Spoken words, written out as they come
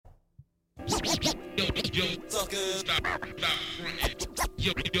Yo, suckers, stop fronting.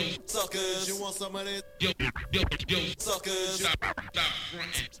 Yo, suckers, you want some of this? Yo, suckers, stop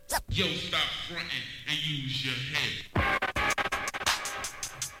fronting. Yo, stop fronting and use your head.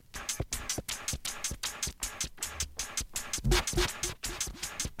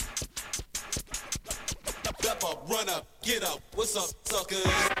 Step up, run up, get up. What's up, suckers?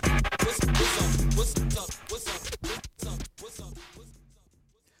 What's up? What's up? What's up? What's up?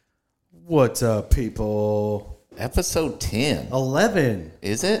 What's up, people? Episode 10. 11.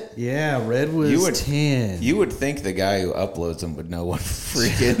 Is it? Yeah, Red was 10. You would think the guy who uploads them would know what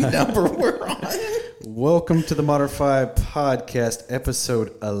freaking number we're on. Welcome to the Modify Podcast,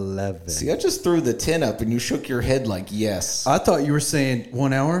 episode 11. See, I just threw the 10 up and you shook your head like yes. I thought you were saying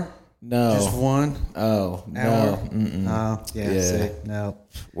 1 hour. No. Just 1 Oh, hour. no. Yeah. See, no.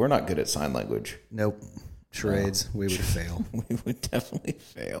 We're not good at sign language. Nope. Charades. We would fail. We would definitely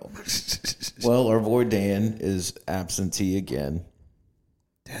fail. Well, our boy Dan is absentee again.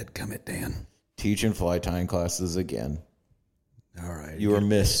 Dadgummit, Dan. Teaching fly tying classes again. All right. You were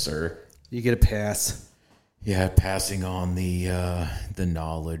missed, sir. You get a pass. Yeah, passing on the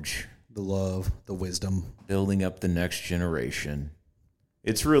knowledge. The love, the wisdom. Building up the next generation.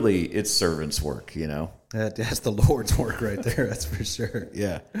 It's servant's work, you know? That's the Lord's work right there, that's for sure.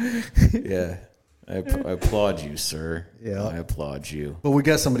 Yeah. Yeah. I applaud you, sir. Yeah. I applaud you. But we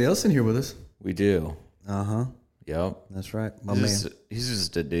got somebody else in here with us. We do. Uh-huh. Yep. That's right. My He's man.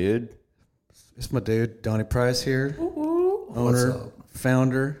 just a dude. It's my dude, Donnie Price here. Owner,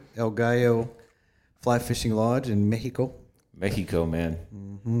 founder, El Gallo Fly Fishing Lodge in Mexico. Mexico, man.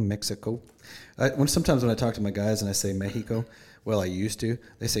 Mexico. Sometimes when I talk to my guys and I say Mexico, well, I used to,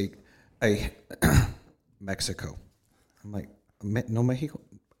 they say, hey, Mexico. I'm like, no Mexico?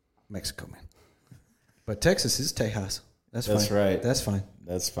 Mexico, man. But Texas is Tejas. That's fine. That's right. That's fine.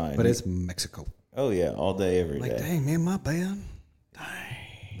 That's fine. But it's Mexico. Oh, yeah. All day, every day. Like, dang, man, my bad.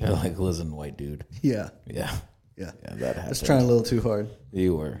 You're like, listen, white dude. Yeah. Yeah. Yeah. Yeah, that I happened. was trying a little too hard.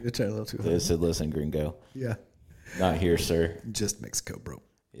 You were. You're trying a little too They hard. said, listen, gringo. Yeah. Not here, sir. Just Mexico, bro.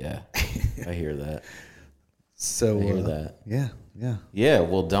 Yeah. I hear that. So, I hear that. Yeah. Yeah. Yeah,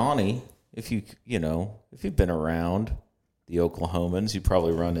 well, Donnie, if you've been around the Oklahomans, you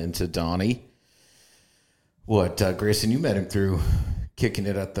probably run into Donnie. What, Grayson, you met him through kicking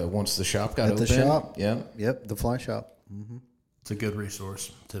it at once the shop got At open? the shop. Yeah. Yep. The fly shop. It's a good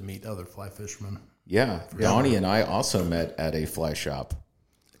resource to meet other fly fishermen. Yeah. Donnie and I also met at a fly shop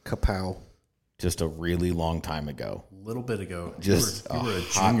Kapow. just a really long time ago. A little bit ago, Just you were a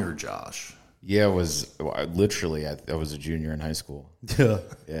hot- junior, Josh. Yeah, I was a junior in high school. Yeah.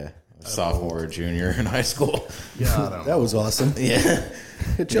 Yeah. A sophomore or junior in high school. Yeah, I don't That was awesome. Yeah.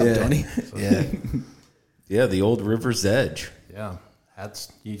 Good job, Yeah. Donnie. Yeah. Yeah, the old River's Edge. Yeah,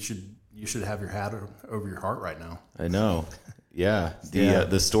 you should have your hat over your heart right now. I know. Yeah.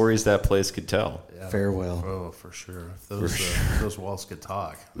 The stories that place could tell. Yeah. Farewell. Oh, for sure. If those walls could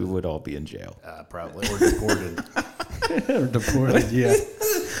talk, We would all be in jail. probably or deported. Deported, yeah.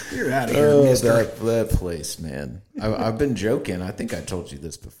 You're out of here, Oh, mister. that place, man. I've been joking. I think I told you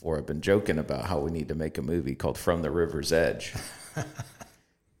this before. I've been joking about how we need to make a movie called From the River's Edge.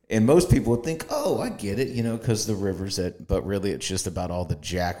 And most people would think, oh, I get it, because the River's Edge. But really, it's just about all the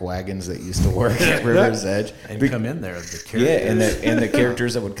jack wagons that used to work at River's Edge. And come in there, the characters. Yeah, and the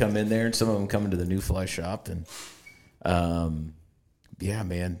characters that would come in there, and some of them come into the new fly shop, and yeah,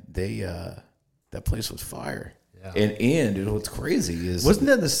 man, that place was fire. Yeah. And what's crazy is Wasn't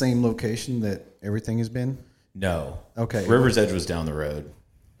that the same location that everything has been? no, Okay. River's Edge was down the road.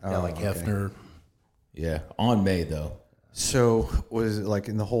 Yeah, like okay. Hefner. Yeah, on May though. So was it like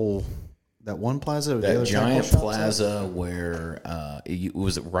in the whole that one plaza? Or the That other giant tackle shops? plaza where it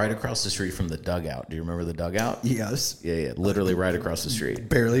was right across the street from the dugout. Do you remember the dugout? Yes. Yeah, literally right across the street.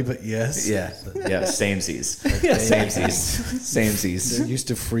 Barely, but yes. Yeah, samesies, samesies. They used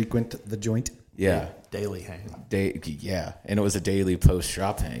to frequent the joint. Yeah. Daily hang. Yeah, and it was a daily post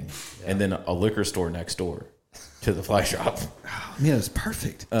shop hang, and then a liquor store next door to the fly shop. Yeah, it's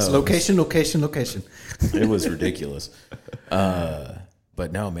perfect. It's location. It was ridiculous.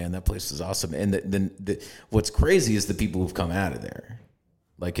 But no, man, that place is awesome. And then what's crazy is the people who've come out of there,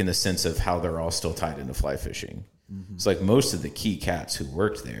 like in the sense of how they're all still tied into fly fishing. Mm-hmm. It's like most of the key cats who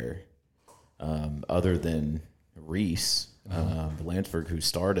worked there, other than Reese Landsberg, who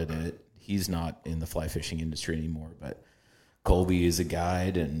started it. He's not in the fly fishing industry anymore, but Colby is a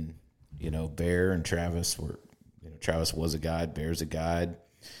guide, and Bear and Travis were. Travis was a guide. Bear's a guide.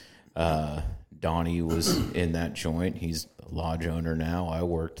 Donnie was in that joint. He's a lodge owner now. I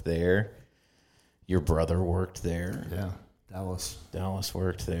worked there. Your brother worked there. Yeah, Dallas. Dallas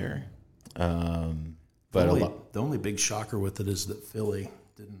worked there. But The only big shocker with it is that Philly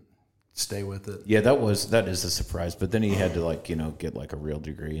didn't stay with it. yeah, that is a surprise. But then he had to get like a real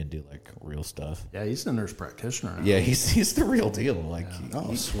degree and do like real stuff. Yeah, he's a nurse practitioner now. Yeah, he's the real deal. Like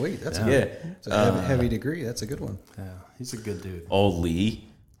Oh, sweet. That's yeah. it's a heavy degree. That's a good one. Yeah, he's a good dude. Old Lee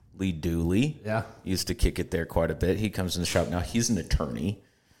Dooley. Yeah. Used to kick it there quite a bit. He comes in the shop now. He's an attorney.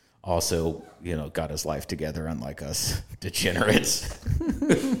 Also, got his life together, unlike us degenerates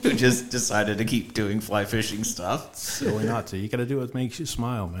who just decided to keep doing fly fishing stuff. Silly not to. You got to do what makes you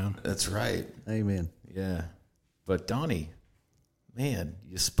smile, man. That's right. Amen. Yeah. But Donnie, man,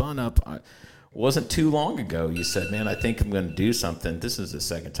 you spun up. Wasn't too long ago. You said, man, I think I'm going to do something. This is the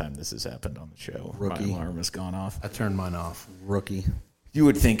second time this has happened on the show. Rookie. My alarm has gone off. I turned mine off. Rookie. You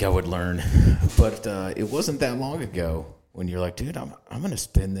would think I would learn, but it wasn't that long ago when you're like, dude, I'm going to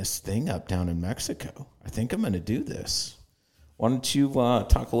spin this thing up down in Mexico. I think I'm going to do this. Why don't you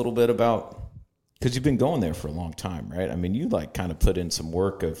talk a little bit about, because you've been going there for a long time, right? I mean, you kind of put in some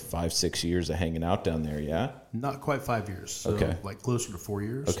work of 5-6 years of hanging out down there, yeah? Not quite 5 years. So Okay. like closer to 4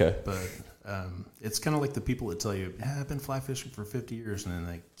 years. Okay. But it's kind of like the people that tell you, I've been fly fishing for 50 years, and then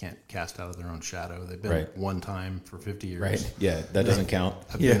they can't cast out of their own shadow. They've been Right. one time for 50 years. Right. Yeah, that doesn't count.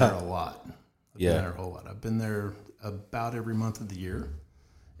 I've been there a lot. I've Yeah. been there a whole lot. I've been there about every month of the year.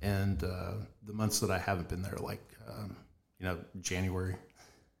 And the months that I haven't been there, like, January.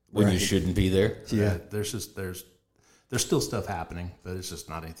 When you shouldn't be there. Yeah. There's still stuff happening, but it's just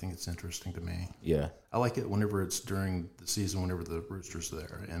not anything that's interesting to me. Yeah. I like it whenever it's during the season, whenever the roosters are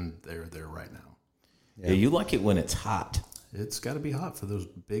there, and they're there right now. Yeah, you like it when it's hot. It's got to be hot for those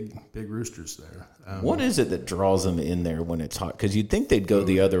big roosters there. What is it that draws them in there when it's hot? Because you'd think they'd go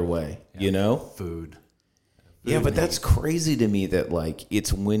the other way, Food. Yeah, but that's crazy to me that,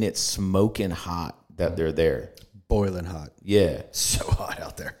 it's when it's smoking hot that they're there. Boiling hot. Yeah. So hot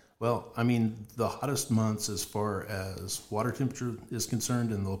out there. Well, I mean, the hottest months as far as water temperature is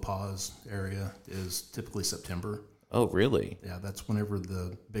concerned in the La Paz area is typically September. Oh, really? Yeah, that's whenever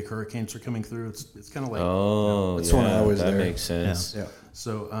the big hurricanes are coming through. It's kind of like Oh, That's when I was that there. makes sense. Yeah.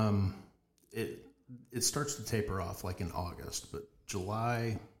 so. It starts to taper off like in August, but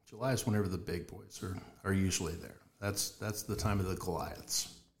July is whenever the big boys are usually there. That's the time of the Goliaths.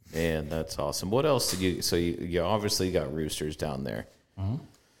 Man, that's awesome. What else did you? So you obviously got roosters down there.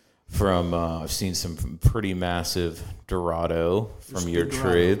 From I've seen some pretty massive Dorado from your good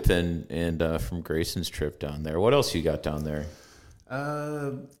Dorado. trip and from Grayson's trip down there. What else you got down there?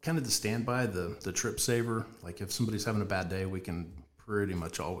 Kind of the standby, the trip saver. Like if somebody's having a bad day, we can pretty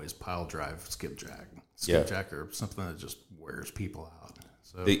much always pile drive skipjack or something that just wears people out.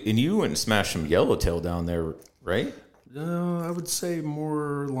 So And you went and smashed some yellowtail down there, right? I would say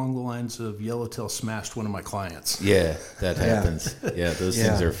more along the lines of Yellowtail smashed one of my clients. Yeah, that happens. Yeah, those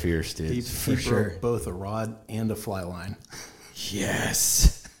things are fierce, dude. He broke both a rod and a fly line.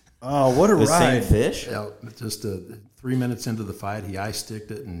 Yes. Oh, what a The same ride. fish? Yeah, just 3 minutes into the fight, he eye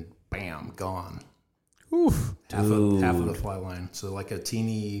sticked it and bam, gone. Oof. Half of the fly line. So like a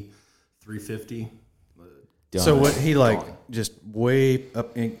teeny 350. So what he just way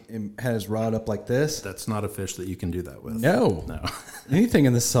up and had his rod up like this? That's not a fish that you can do that with. No. No. Anything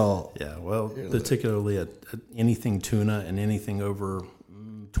in the salt. Yeah, well, particularly anything tuna and anything over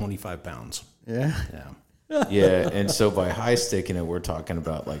 25 pounds. Yeah. Yeah. Yeah, and so by high sticking it, we're talking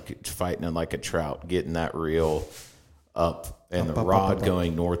about fighting it like a trout, getting that reel up and the rod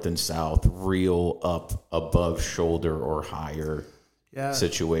going north and south, reel up above shoulder or higher Yeah.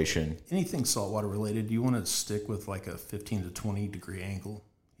 situation. Anything saltwater related, you want to stick with like a 15 to 20 degree angle,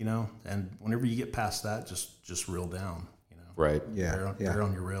 and whenever you get past that, just reel down, Right. Yeah. Bear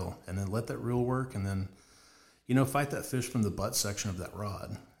on your reel, and then let that reel work, and then, fight that fish from the butt section of that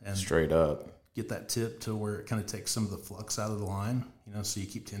rod and Straight up. get that tip to where it kind of takes some of the flux out of the line, so you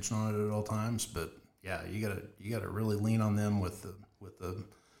keep tension on it at all times. But yeah, you gotta really lean on them with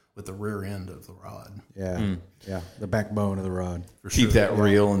the rear end of the rod. Yeah. Yeah. The backbone of the rod. For Keep sure. that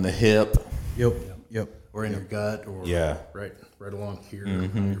reel in the hip. Yep. Or in your gut, or Yeah. right along here,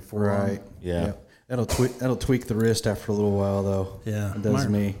 on your forearm. Right. Yeah. Yep. That'll tweak the wrist after a little while though. Yeah, It does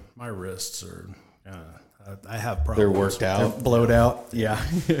me. My wrists are. I have problems. They're worked out. Blowed out. Yeah.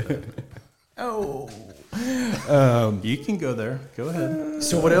 You can go there. Go ahead.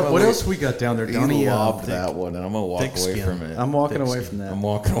 So what else we got down there, Donnie? You lobbed that one, and I'm going to walk thick away skin. from it. I'm walking away from that. I'm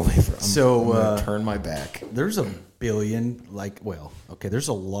walking away from it. So, I'm gonna turn my back. There's a billion, there's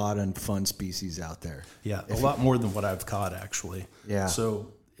a lot of fun species out there. Yeah, a lot more than what I've caught actually. Yeah.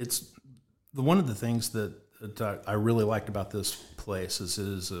 So it's one of the things that I really liked about this place is it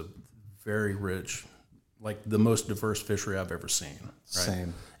is a very rich like the most diverse fishery I've ever seen. Right?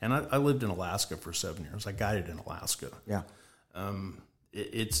 Same. And I lived in Alaska for 7 years. I guided in Alaska. Yeah.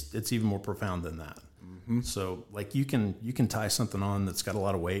 It's even more profound than that. So like you can tie something on that's got a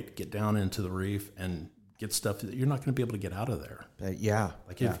lot of weight, get down into the reef and get stuff that you're not going to be able to get out of there.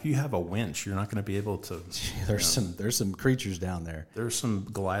 Like If you have a winch, you're not going to be able to. there's some creatures down there. There's some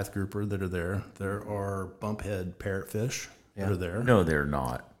Goliath grouper that are there. There are bumphead parrotfish that are there. No, they're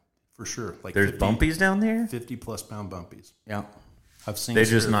not. For sure. Like There's bumpies down there? 50+ pound bumpies. Yeah. I've seen. They're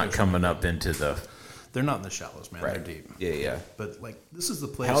just spearfish not on coming them. up into the... They're not in the shallows, man. Right. They're deep. Yeah. But like this is the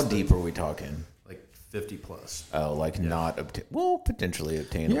place. How that- deep are we talking? Like 50+. Oh, like not potentially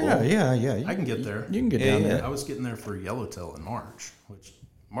obtainable. Yeah. I can get there. You can get down there. I was getting there for yellowtail in March, which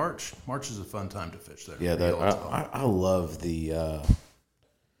March is a fun time to fish there. Yeah, for yellowtail. I love the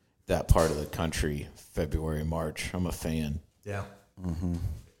that part of the country, February, March. I'm a fan. Yeah.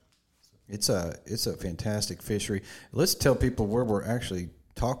 It's a fantastic fishery. Let's tell people where we're actually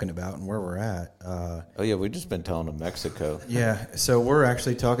talking about and where we're at. Oh yeah, we've just been telling them Mexico. Yeah, so we're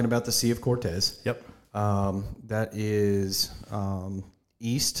actually talking about the Sea of Cortez. Yep. That is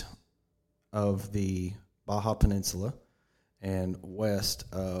east of the Baja Peninsula and west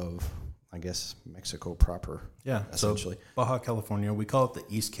of, I guess, Mexico proper. Yeah. essentially. So Baja California, we call it the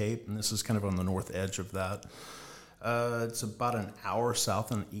East Cape, and this is kind of on the north edge of that. It's about an hour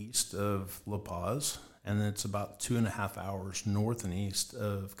south and east of La Paz, and then it's about 2.5 hours north and east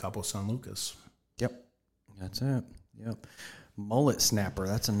of Cabo San Lucas. Yep, that's it. Yep, mullet snapper.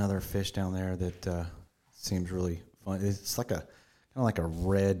 That's another fish down there that seems really fun. It's like kind of like a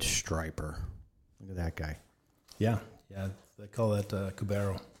red striper. Look at that guy. Yeah. They call that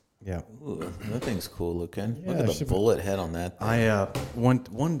cubero. Yeah. Ooh, that thing's cool looking. Yeah, Look at the should- bullet head on that thing. I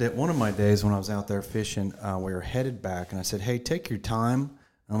one of my days when I was out there fishing, we were headed back, and I said, "Hey, take your time.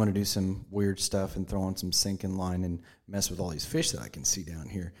 I'm going to do some weird stuff and throw on some sinking line and mess with all these fish that I can see down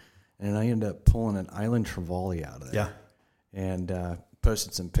here." And I ended up pulling an island trevally out of there. Yeah. And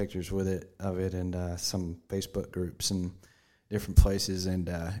posted some pictures of it, and some Facebook groups and different places. And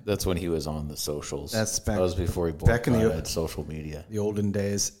That's when he was on the socials. That's back- that was before he back in the- had social media. the olden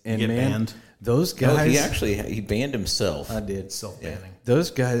days. And Get man, banned? those No, guys. he banned himself. I did. Self-banning.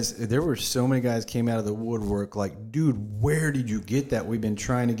 Those guys, there were so many guys came out of the woodwork like, dude, where did you get that? We've been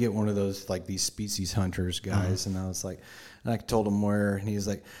trying to get one of those, like these species hunters guys. And I was like, and I told him where, and he was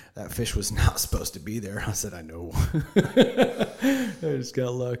like, that fish was not supposed to be there. I said, I know. I just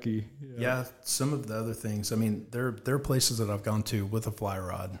got lucky. Yeah, some of the other things. I mean, there are places that I've gone to with a fly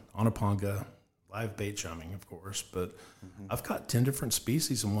rod on a ponga, live bait chumming, of course. But I've caught 10 different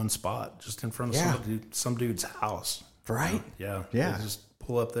species in one spot, just in front of Yeah. some dude's house. Right? Yeah, Yeah. They just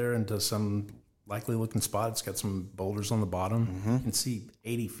pull up there into some likely looking spot. It's got some boulders on the bottom. You can see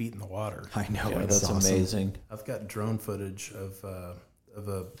 80 feet in the water. I know. Yeah, it's that's awesome. amazing. I've got drone footage of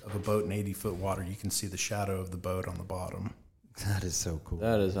a boat in 80-foot water. You can see the shadow of the boat on the bottom. That is so cool.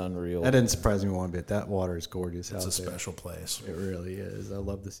 That is unreal. That didn't surprise me one bit. That water is gorgeous It's out a there. special place. It really is. I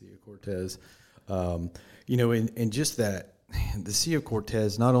love the Sea of Cortez. And just that, the Sea of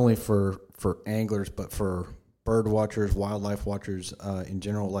Cortez, not only for anglers, but for bird watchers, wildlife watchers in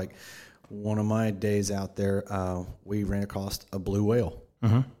general. Like one of my days out there, we ran across a blue whale.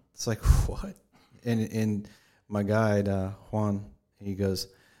 Mm-hmm. It's like, what? And my guide, Juan, he goes,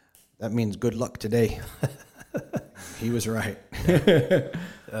 that means good luck today. He was right.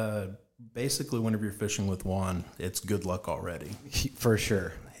 Basically, whenever you're fishing with Juan, it's good luck already. For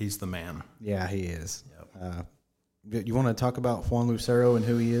sure. He's the man. Yeah, he is. You want to talk about Juan Lucero and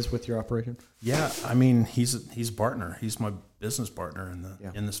who he is with your operation? Yeah, I mean he's a partner. He's my business partner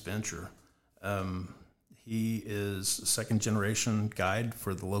in this venture. He is a second generation guide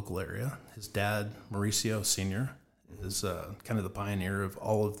for the local area. His dad, Mauricio Sr., is kind of the pioneer of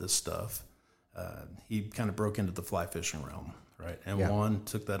all of this stuff. He kind of broke into the fly fishing realm, right? And Juan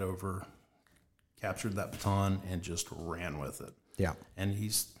took that over, captured that baton, and just ran with it. Yeah. And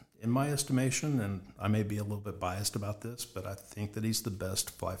he's, in my estimation, and I may be a little bit biased about this, but I think that he's the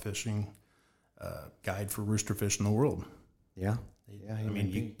best fly fishing guide for rooster fish in the world. Yeah. I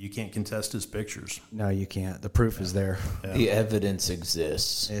mean, you can't contest his pictures. No, you can't. The proof is there. The evidence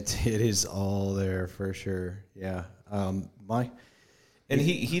exists. It is all there for sure. Yeah. And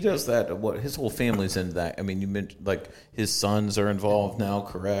he does that. What his whole family's in that. I mean, you mentioned like his sons are involved now,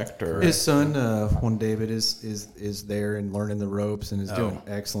 correct? Or His son, Juan David, is there and learning the ropes and is doing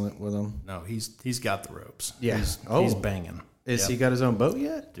excellent with them. No, he's got the ropes. Yeah. He's banging. Is Yep. he got his own boat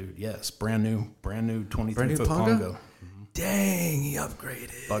yet? Dude, yes, brand new 23-foot Brand new Pongo. Pongo? Dang, he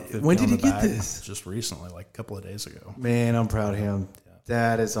upgraded. Buck 50 When did on he the get bag this? Just recently, like a couple of days ago. Man, I'm proud of him.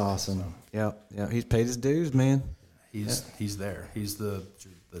 That is awesome. Yep. He's paid his dues, man. He's there. He's the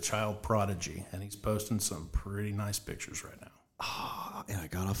child prodigy, and he's posting some pretty nice pictures right now. Oh, and I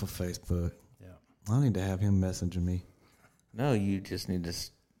got off of Facebook. Yeah. I need to have him messaging me. No, you just need to.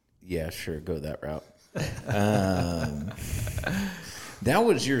 Yeah, sure, go that route. That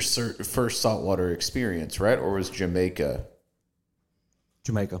was your first saltwater experience, right? Or was Jamaica?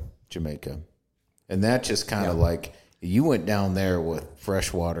 Jamaica. And that just kind of like, you went down there with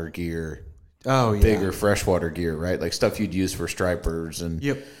freshwater gear. Oh, yeah. Bigger freshwater gear, right? Like stuff you'd use for stripers and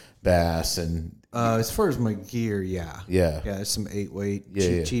bass and... as far as my gear, yeah. Yeah. Yeah, it's some 8-weight,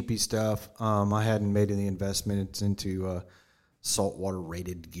 cheapy stuff. I hadn't made any investments into saltwater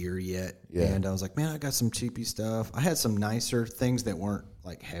rated gear yet. Yeah. And I was like, man, I got some cheapy stuff. I had some nicer things that weren't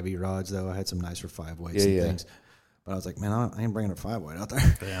like heavy rods, though. I had some nicer 5-weights and things. But I was like, man, I ain't bringing a 5-weight out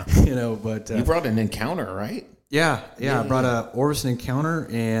there. Yeah. But... you brought an Encounter, right? Yeah. I brought a Orvis Encounter,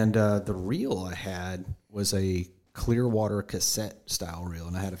 and the reel I had was a Clearwater cassette style reel,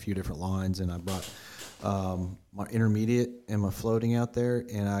 and I had a few different lines, and I brought my intermediate and my floating out there,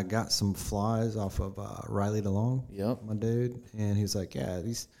 and I got some flies off of Riley DeLong, my dude, and he was like, yeah,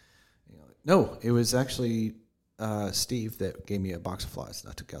 these, no, it was actually Steve that gave me a box of flies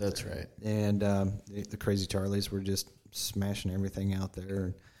that I took out there. That's right. And the Crazy Charlies were just smashing everything out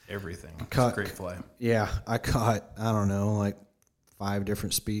there. Everything. It's Caught, a great fly. Yeah, I caught, I don't know, like 5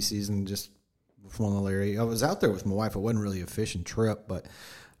 different species and just one little area. I was out there with my wife. It wasn't really a fishing trip, but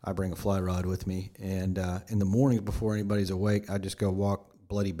I bring a fly rod with me. And in the mornings before anybody's awake, I just go walk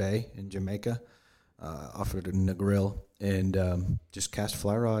Bloody Bay in Jamaica off of the Negril and just cast a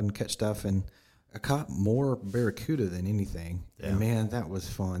fly rod and catch stuff. And I caught more barracuda than anything. Yeah. And, man, that was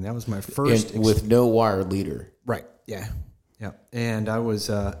fun. That was my first. And with no wire leader. Right, yeah. Yeah, and that was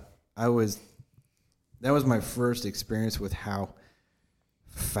my first experience with how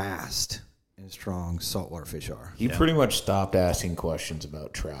fast and strong saltwater fish are. He pretty much stopped asking questions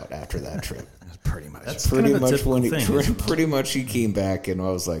about trout after that trip. Pretty much. That's pretty kind of much when thing, pretty much he came back and I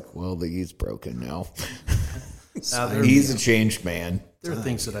was like, well, he's broken now. He's a changed man. There are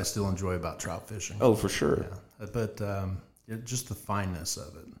things that I still enjoy about trout fishing. Oh, for sure. Yeah. But just the fineness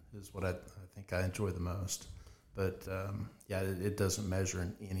of it is what I think I enjoy the most. But it doesn't measure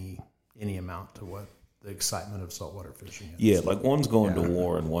in any amount to what the excitement of saltwater fishing is. Yeah, like one's going to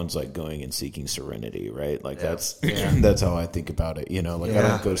war and one's like going and seeking serenity, right? Like that's how I think about it. I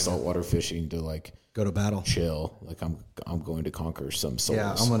don't go saltwater fishing to like go to battle, chill. Like I'm going to conquer some souls.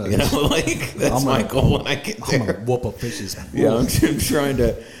 Yeah, I'm gonna. That's my goal when I get there. I'm gonna whoop a fish's. Yeah, I'm trying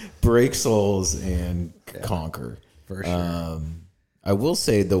to break souls and conquer. For sure. I will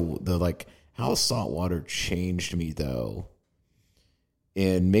say the like. How saltwater changed me, though,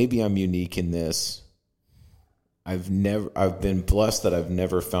 and maybe I'm unique in this. I've been blessed that I've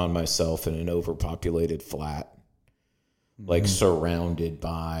never found myself in an overpopulated flat, like surrounded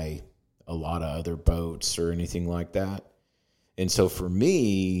by a lot of other boats or anything like that. And so for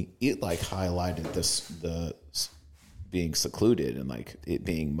me, it like highlighted the being secluded and like it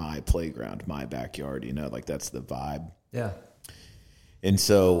being my playground, my backyard. Like that's the vibe. Yeah. And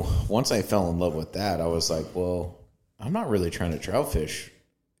so once I fell in love with that, I was like, well, I'm not really trying to trout fish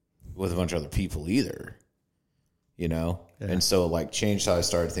with a bunch of other people either, Yeah. And so like changed how I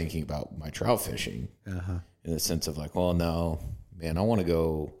started thinking about my trout fishing in the sense of like, well, no, man, I want to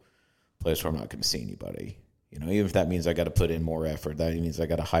go a place where I'm not going to see anybody. Even if that means I got to put in more effort, that means I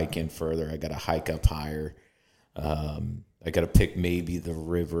got to hike in further. I got to hike up higher. I got to pick maybe the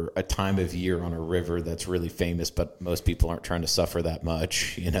river, a time of year on a river that's really famous, but most people aren't trying to suffer that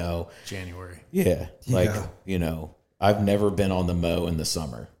much, January. Yeah. Like, I've never been on the Mo in the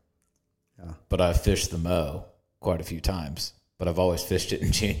summer, but I've fished the Mo quite a few times, but I've always fished it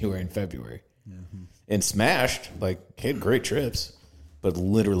in January and February and smashed, like, had great trips, but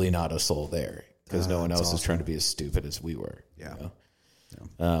literally not a soul there because no one else is trying to be as stupid as we were. Yeah.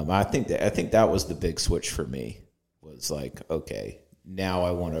 I think that was the big switch for me. Was like, okay, now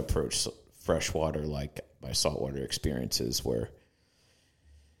I want to approach freshwater like my saltwater experiences where,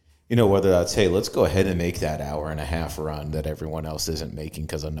 whether that's, hey, let's go ahead and make that hour and a half run that everyone else isn't making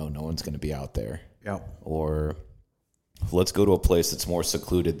because I know no one's going to be out there. Yeah. Or let's go to a place that's more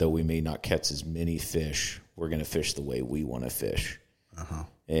secluded, though we may not catch as many fish. We're going to fish the way we want to fish.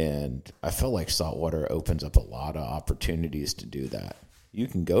 And I feel like saltwater opens up a lot of opportunities to do that. You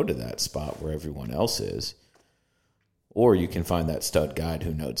can go to that spot where everyone else is. Or you can find that stud guide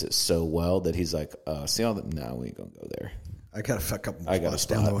who knows it so well that he's like, see all that? No, we ain't going to go there. I got a couple I got a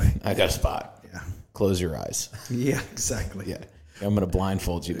spot. down the way. I got a spot. Yeah. Close your eyes. Yeah, exactly. Yeah. I'm going to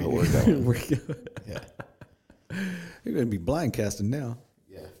blindfold you, but we're going. We're good. Yeah. You're going to be blind casting now.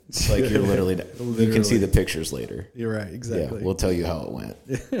 Yeah. It's like you're literally, you can see the pictures later. You're right, exactly. Yeah, we'll tell you how it went.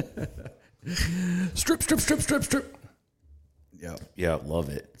 Strip. Yeah. Yeah, love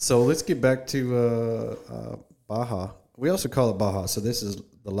it. So let's get back to Baja. We also call it Baja. So this is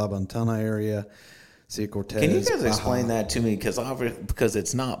the La Ventana area. Cia Cortez. Can you guys Baja. explain that to me? Because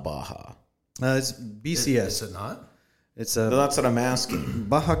it's not Baja. It's BCS. Is it not? It's So that's what I'm asking.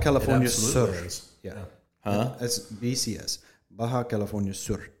 Baja California Sur. absolutely is. Yeah. Huh? It's BCS. Baja California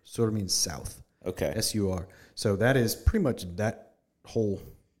Sur. Sur means south. Okay. SUR. So that is pretty much that whole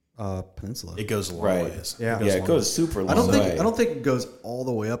peninsula. It goes a long Right. ways. Yeah. Yeah, it goes super long I don't way. think it goes all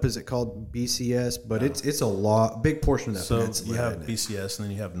the way up. Is it called BCS? But it's a big portion of that So peninsula. you have isn't it? BCS and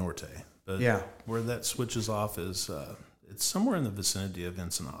then you have Norte. But Yeah. where that switches off is it's somewhere in the vicinity of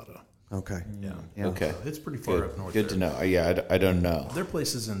Ensenada. Okay. Yeah. Yeah. Okay. It's pretty far Good, up north. good to there. know. Yeah, I don't know. There are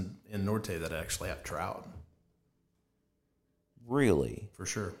places in Norte that actually have trout, Really? for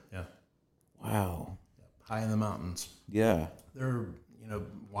sure. Yeah. Wow. High in the mountains. Yeah. There are,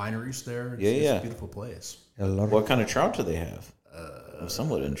 wineries there. It's, Yeah, it's yeah. a beautiful place. A lot of- What kind of trout do they have? I'm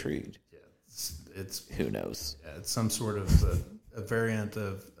somewhat intrigued. It's Who knows? some sort of a variant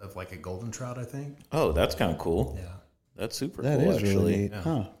of like a golden trout, I think. Oh, that's kind of cool. Yeah. That's super That cool, is actually. really neat.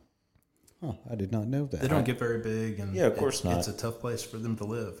 Huh. I did not know that. They don't get very big, and Yeah, of course not. It's a tough place for them to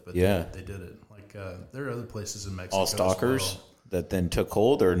live, but Yeah. they did it. Like there are other places in Mexico. All as stalkers well. that then took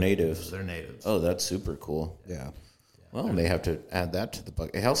hold or natives? They're natives. Oh, that's super cool. Yeah. Well, they have to add that to the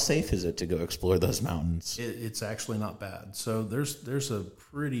bucket. How safe is it to go explore those mountains? It's actually not bad. So there's a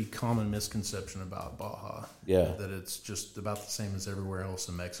pretty common misconception about Baja. Yeah. That it's just about the same as everywhere else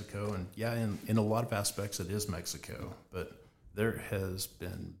in Mexico. And yeah, in a lot of aspects it is Mexico. But there has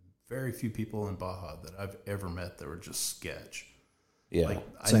been very few people in Baja that I've ever met that were just sketch. Yeah. Like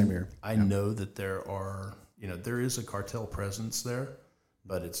Same here. I know that there are, there is a cartel presence there,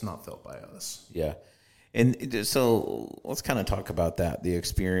 but it's not felt by us. Yeah. And so let's kind of talk about that, the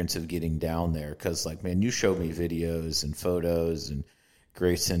experience of getting down there. Because, like, man, you showed me videos and photos, and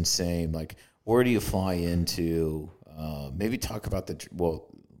Grayson, same. Like, where do you fly into? Maybe talk about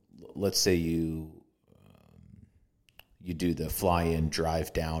let's say you do the fly in,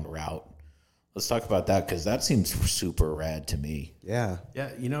 drive down route. Let's talk about that, because that seems super rad to me. Yeah. Yeah,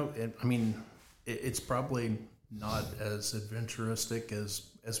 it's probably not as adventuristic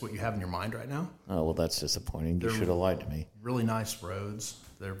as what you have in your mind right now. Oh, well, that's disappointing. You should have lied to me. Really nice roads.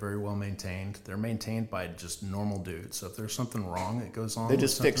 They're very well maintained. They're maintained by just normal dudes. So if there's something wrong that goes on, They with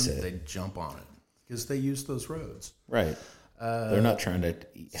just fix something, it. They jump on it because they use those roads Right. They're not trying to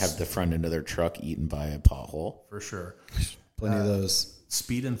have the front end of their truck eaten by a pothole. for sure. Plenty of those.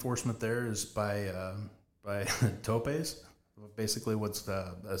 Speed enforcement there is by topes, basically what's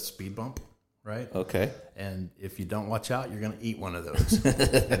a speed bump, right? Okay. And if you don't watch out, you're going to eat one of those.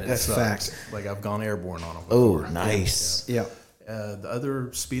 And it sucks. Fact. Like I've gone airborne on them. Oh, before. nice. Yeah. The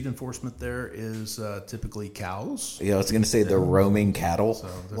other speed enforcement there is typically cows. Yeah, I was going to say the roaming cattle. So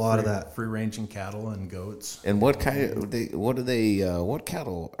A lot of that. free ranging cattle and goats. And what what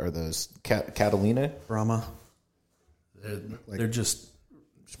cattle are those? Catalina? Brahma. They're just,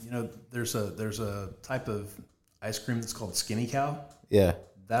 there's a type of ice cream that's called skinny cow. Yeah,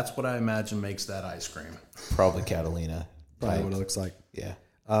 That's what I imagine makes that ice cream. probably Catalina. Probably what it looks like. Yeah.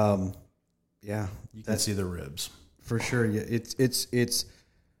 Yeah. You can see the ribs. For sure. Yeah. It's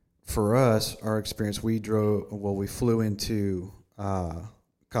for us, our experience, we flew into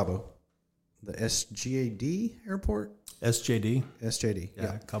Cabo, the SGAD airport. SJD. SJD.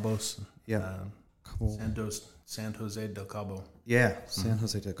 Yeah. Cabos. Yeah. San Jose del Cabo. Yeah, San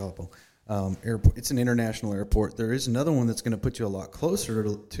Jose del Cabo airport. It's an international airport. There is another one that's going to put you a lot closer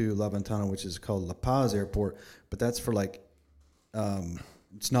to La Ventana, which is called La Paz Airport, but that's for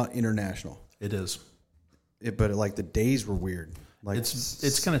it's not international. It is. But the days were weird. Like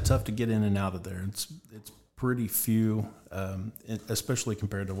It's kind of tough to get in and out of there. It's pretty few, especially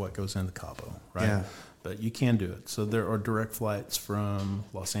compared to what goes into Cabo, right? Yeah. But you can do it. So there are direct flights from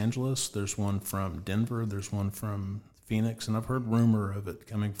Los Angeles. There's one from Denver. There's one from Phoenix, and I've heard rumor of it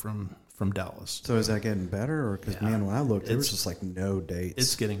coming from Dallas. So is that getting better, or because man, when I looked, there was just no dates.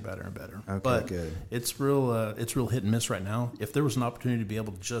 It's getting better and better. Okay, but good. It's real hit and miss right now. If there was an opportunity to be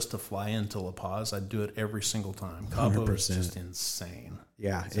able just to fly into La Paz, I'd do it every single time. Cabo is 100%. just insane.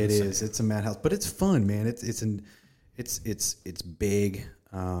 Yeah, it is. It's a madhouse, but it's fun, man. It's big.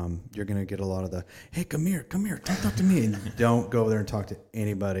 You're gonna get a lot of the hey, come here, don't talk to me, and don't go over there and talk to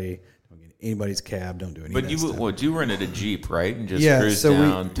anybody. Don't get anybody's cab. Don't do anything. But you rented a Jeep, right? And just Yeah, cruise so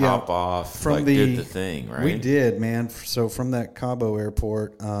down, we- top yeah, off, from did the thing, right? We did, man. So from that Cabo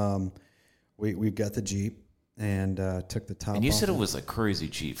airport, we got the Jeep, and took the top. And you off said it was like crazy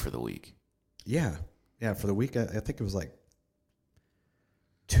cheap for the week. Yeah, for the week. I think it was like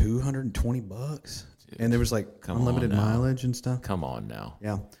 $220, and there was like unlimited mileage and stuff. Come on now.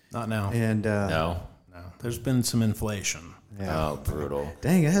 Yeah, Not now. and No. There's been some inflation. Oh, brutal.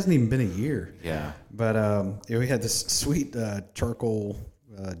 dang, it hasn't even been a year. Yeah. But we had this sweet charcoal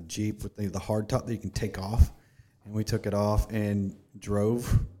Jeep with the hard top that you can take off, and we took it off and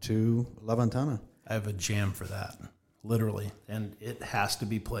drove to La Ventana. I have a jam for that, literally, and it has to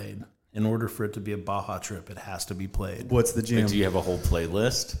be played. In order for it to be a Baja trip, it has to be played. What's the jam? Do you have a whole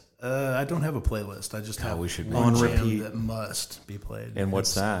playlist? I don't have a playlist. I just have we should be. one On jam repeat. that must be played. And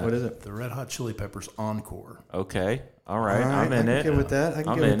what's that? What is it? The Red Hot Chili Peppers Encore. Okay. All right. All right, I'm in I it. can get with that. I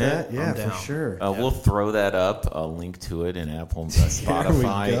can I'm get with in that. it. Yeah, I'm for down. sure. We'll throw that up, a link to it in Apple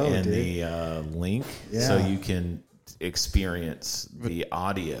Spotify go, in dude. the link so Yeah. you can experience the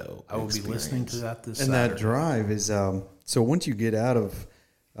audio. I will be listening to that this And Saturday. that drive is so once you get out of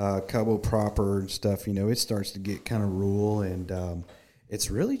Cabo proper and stuff, it starts to get kind of rural, and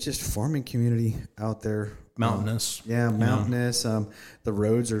it's really just farming community out there. Mountainous. Mountainous. The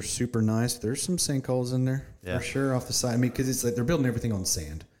roads are super nice. There's some sinkholes in there for sure off the side. I mean, because it's like they're building everything on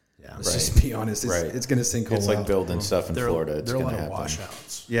sand. Yeah. Let's just be honest. It's going to sinkhole. It's like out. building stuff in Florida. It's There are a going lot to of happen.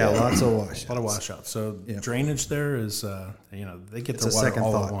 washouts. Yeah, lots of washouts. A lot of washouts. So drainage there is, they get It's their a water second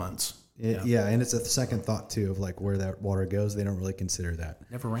all thought. at once. Yeah, and it's a second thought too of like where that water goes. They don't really consider that.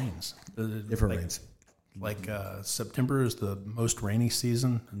 Never rains. Never rains. Like September is the most rainy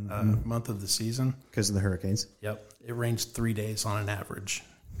season, month of the season. Because of the hurricanes. Yep. It rains 3 days on an average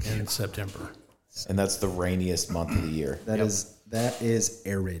in September. And that's the rainiest month of the year. That is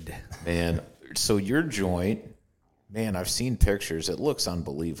arid. Man, so your joint, man, I've seen pictures. It looks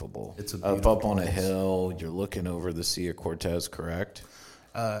unbelievable. It's a up beautiful on a place. hill. You're looking over the Sea of Cortez, correct?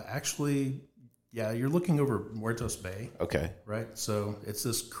 Actually, yeah, you're looking over Muertos Bay, Okay. right? So it's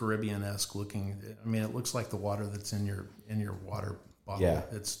this Caribbean-esque looking. I mean, it looks like the water that's in your water bottle. Yeah.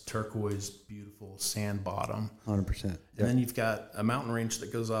 It's turquoise, beautiful sand bottom. 100%. And then you've got a mountain range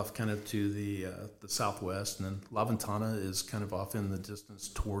that goes off kind of to the southwest, and then La Ventana is kind of off in the distance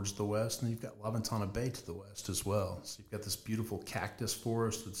towards the west, and you've got La Ventana Bay to the west as well. So you've got this beautiful cactus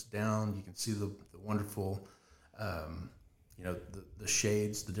forest that's down. You can see the wonderful, the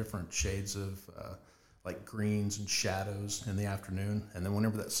shades, the different shades of like greens and shadows in the afternoon, and then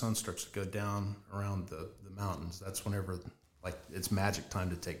whenever that sun starts to go down around the mountains, that's whenever like it's magic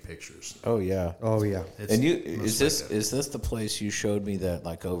time to take pictures. Oh, yeah. Oh, yeah. It's And most is this the place you showed me that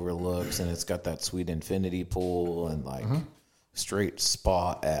like overlooks and it's got that sweet infinity pool and like straight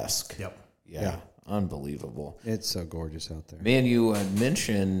spa-esque? Yep. Yeah. Unbelievable. It's so gorgeous out there. Man, you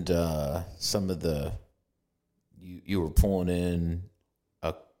mentioned some of the you were pulling in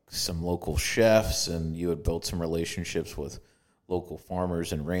some local chefs, and you had built some relationships with local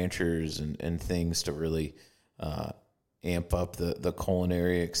farmers and ranchers and things to really amp up the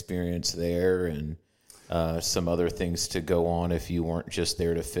culinary experience there, and some other things to go on if you weren't just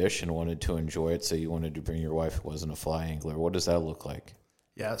there to fish and wanted to enjoy it. So you wanted to bring your wife who wasn't a fly angler. What does that look like?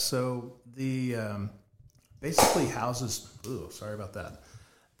 Yeah, so the basically houses. Ooh, sorry about that.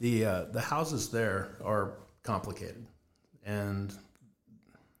 The houses there are complicated, and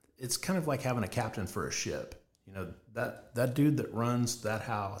it's kind of like having a captain for a ship. That dude that runs that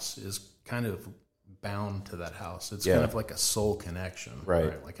house is kind of bound to that house. It's kind of like a soul connection,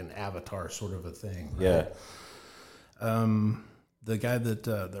 right? Like an avatar sort of a thing. Yeah. Right? The guy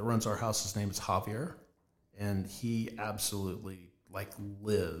that runs our house, his name is Javier, and he absolutely like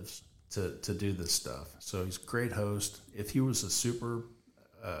lives to do this stuff. So he's a great host. If he was a super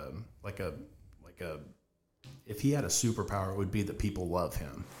if he had a superpower, it would be that people love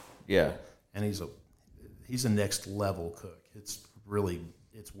him. Yeah. And he's a next level cook. It's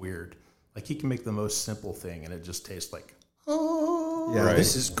weird. Like he can make the most simple thing and it just tastes like, Yeah, Right.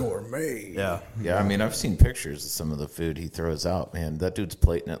 this is gourmet. yeah. Yeah, I mean, I've seen pictures of some of the food he throws out, man. That dude's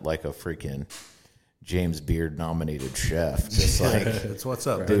plating it like a freaking James Beard nominated chef. Just like, It's what's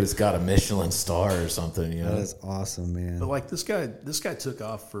up, dude. dude's got a Michelin star or something, you That know? is awesome, man. But like this guy took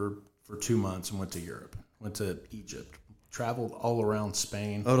off for 2 months and went to Europe, went to Egypt, traveled all around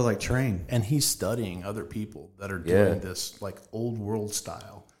Spain. Oh, to like train. And he's studying other people that are doing this like old world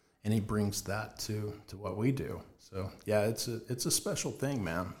style, and he brings that to what we do. So yeah, it's a special thing,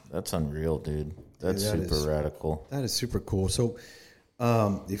 man. That's unreal, dude. That's Dude, that super is- radical. That is super cool. So,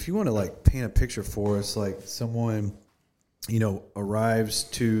 if you want to like paint a picture for us, like someone, arrives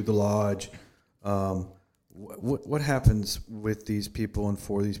to the lodge, what happens with these people and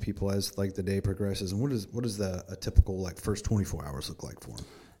for these people as like the day progresses, and what does a typical like first 24 hours look like for them?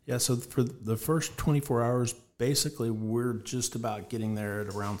 Yeah, so for the first 24 hours, basically we're just about getting there at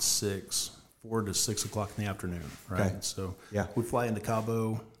around 4 to 6 o'clock in the afternoon, right? Okay. So Yeah. we fly into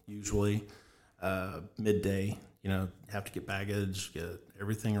Cabo usually midday, have to get baggage, get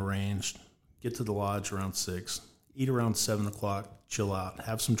everything arranged, get to the lodge around 6, eat around 7 o'clock, chill out,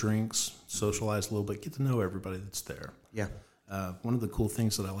 have some drinks, socialize a little bit, get to know everybody that's there. Yeah. One of the cool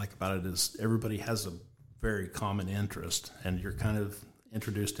things that I like about it is everybody has a very common interest, and you're kind of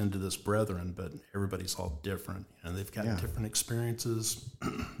introduced into this brethren, but everybody's all different. They've got different experiences.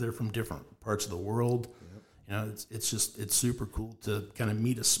 They're from different parts of the world. Yep. It's super cool to kind of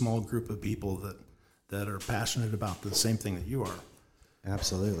meet a small group of people that are passionate about the same thing that you are.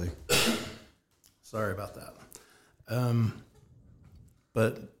 Absolutely. Sorry about that.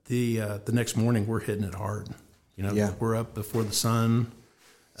 But the next morning we're hitting it hard. We're up before the sun.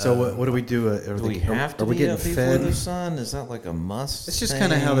 So what do we do? Do we have to are we be getting up before fed? the sun? Is that like a must? It's just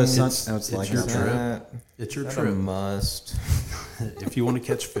kind of how the sun. It's like your that. trip. It's your Is that trip. a must. If you want to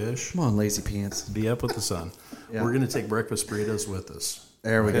catch fish, Come on, lazy pants. be up with the sun. Yeah. We're going to take breakfast burritos with us.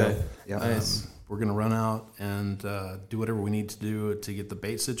 There we Okay. go. Yeah. Nice. We're going to run out and do whatever we need to do to get the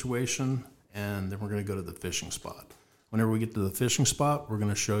bait situation, and then we're going to go to the fishing spot. Whenever we get to the fishing spot, we're going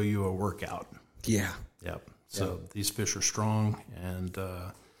to show you a workout. Yeah. Yep. So these fish are strong and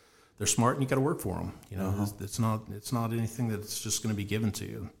they're smart, and you got to work for them. It's not anything that's just going to be given to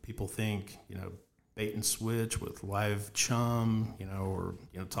you. People think bait and switch with live chum, or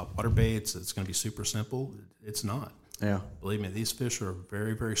top water baits. It's going to be super simple. It's not. Yeah. Believe me, these fish are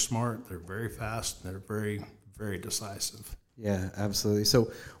very, very smart. They're very fast. They're very, very decisive. Yeah. Absolutely.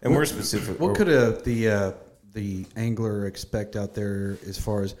 So, And we're specific. what could the angler expect out there as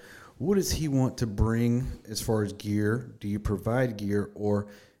far as what does he want to bring as far as gear? Do you provide gear, or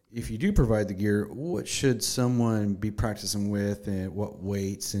if you do provide the gear, what should someone be practicing with, and what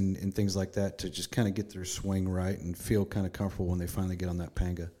weights and things like that to just kind of get their swing right and feel kind of comfortable when they finally get on that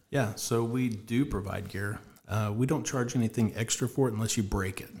panga? Yeah, so we do provide gear. We don't charge anything extra for it unless you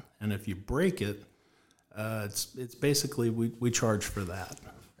break it. And if you break it, it's basically we charge for that.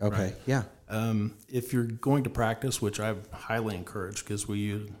 Okay. Right? Yeah. If you're going to practice, which I highly encourage, because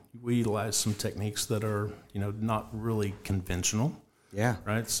we utilize some techniques that are not really conventional. Yeah.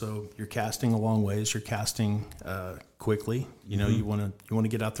 Right. So you're casting a long ways. You're casting quickly. You want to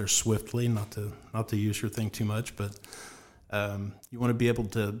get out there swiftly, not to use your thing too much, but you want to be able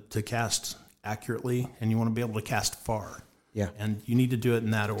to cast accurately, and you want to be able to cast far. Yeah. And you need to do it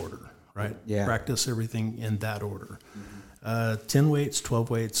in that order. Right. Yeah. Practice everything in that order. 10 weights, 12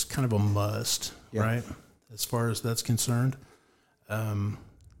 weights, kind of a must. Yeah. Right. As far as that's concerned.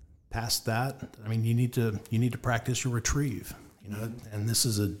 Past that, I mean, you need to practice your retrieve. And this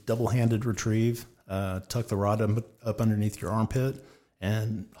is a double-handed retrieve. Tuck the rod up underneath your armpit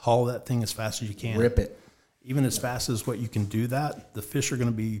and haul that thing as fast as you can. Rip it. Even as fast as what you can do that, the fish are going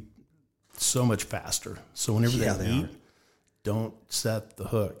to be so much faster. So whenever they eat, don't set the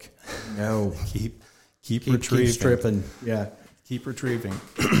hook. No. Keep retrieving. Keep stripping. Yeah. Keep retrieving.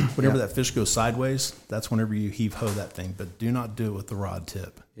 Whenever that fish goes sideways, that's whenever you heave-ho that thing. But do not do it with the rod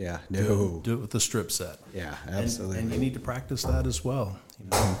tip. Yeah. No. Do it with the strip set. Yeah. Absolutely. And you need to practice that as well.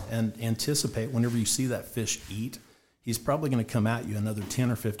 And anticipate whenever you see that fish eat, he's probably going to come at you another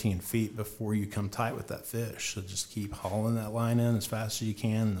 10 or 15 feet before you come tight with that fish. So just keep hauling that line in as fast as you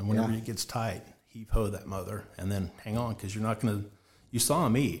can. And whenever it gets tight, heave-ho that mother. And then hang on, because you're not going to – you saw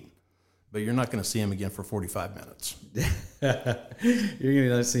him eat. But you're not going to see him again for 45 minutes. You're going to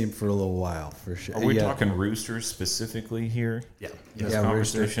not see him for a little while, for sure. Are we talking roosters specifically here? Yeah. In this Yeah,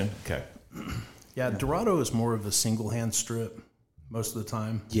 conversation? Okay. Yeah, Dorado is more of a single-hand strip most of the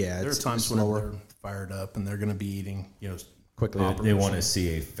time. Yeah, there are it's times when slower. they're fired up and they're going to be eating, Quickly. They want to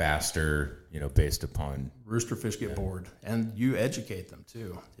see a faster, based upon. rooster fish get bored, and you educate them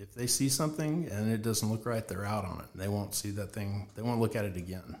too. If they see something and it doesn't look right, they're out on it. They won't see that thing. They won't look at it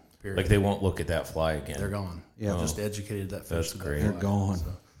again. Period. Like they won't look at that fly again. They're gone. Yeah. Just educated that fish. That's to that great. They're fly. gone. So,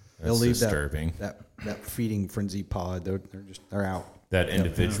 They'll leave disturbing. that feeding frenzy pod. They're out. That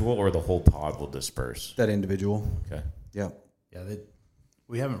individual or the whole pod will disperse. That individual. Okay. Yeah. yeah,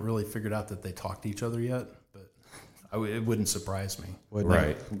 we haven't really figured out that they talk to each other yet, but it wouldn't surprise me. Wouldn't Right.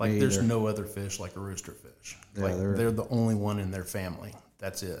 it? Like Me there's either. no other fish like a rooster fish. Yeah, Like they're- they're the only one in their family.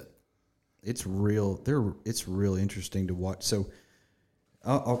 That's it. It's real. It's real interesting to watch. So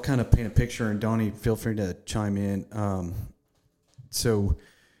I'll kind of paint a picture, and Donnie, feel free to chime in. So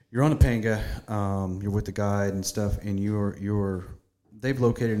you're on a panga, you're with the guide and stuff, and they've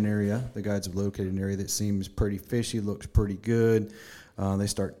located an area. The guides have located an area that seems pretty fishy, looks pretty good. They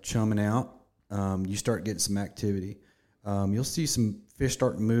start chumming out. You start getting some activity. You'll see some fish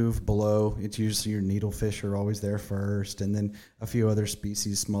start to move below. It's usually your needlefish are always there first, and then a few other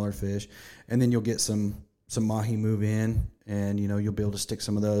species, smaller fish, and then you'll get some mahi move in, and you'll be able to stick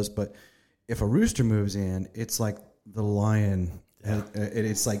some of those. But if a rooster moves in, it's like the lion.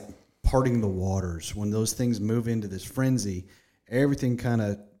 It's like parting the waters. When those things move into this frenzy, everything kind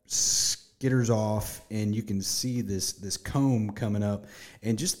of skitters off, and you can see this comb coming up,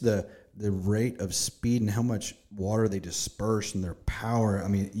 and just the rate of speed and how much water they disperse and their power. I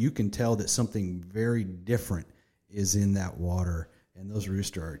mean, you can tell that something very different is in that water. And those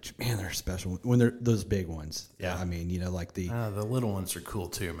rooster are, man, they're special when they're those big ones. Yeah. I mean, like the little ones are cool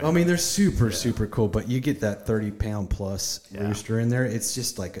too, man. I mean, they're super cool, but you get that 30-pound plus rooster in there. It's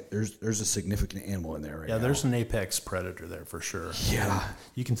just like there's a significant animal in there right now. Yeah, there's an apex predator there for sure. Yeah. And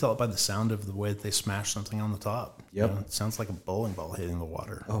you can tell it by the sound of the way that they smash something on the top. Yep. It sounds like a bowling ball hitting the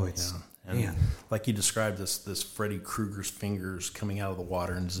water. Oh, it's and like you described, this Freddy Krueger's fingers coming out of the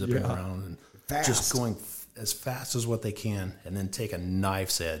water and zipping around and just going as fast as what they can, and then take a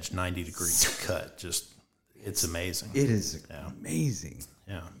knife's edge 90 degrees cut. Just it's amazing. It is amazing.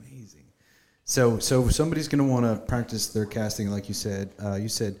 Yeah. Amazing. So somebody's going to want to practice their casting, like you said. You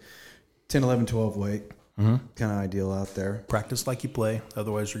said 10, 11, 12 weight. Kind of ideal out there. Practice like you play.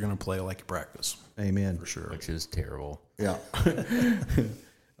 Otherwise, you're going to play like you practice. Amen. For sure. Which is terrible. Yeah.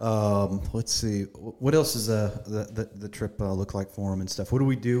 Let's see. What else does the trip look like for them and stuff? What do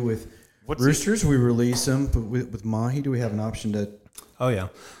we do with roosters? We release them. But with mahi, do we have an option to? Oh, yeah.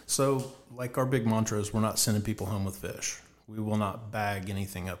 So, like our big mantra is, we're not sending people home with fish. We will not bag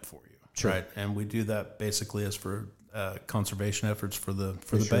anything up for you. Sure. Right? And we do that basically as for conservation efforts for the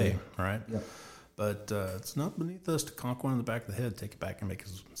bay. All right? Yep. But it's not beneath us to conk one in the back of the head, take it back, and make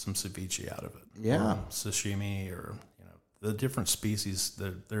some ceviche out of it. Yeah. Or sashimi, or the different species.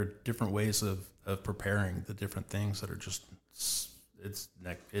 There are different ways of preparing the different things that are just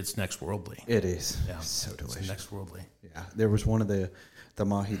it's next worldly. It is. Yeah. So delicious. It's next worldly. Yeah. There was one of the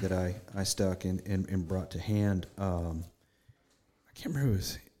mahi that I stuck and brought to hand. I can't remember he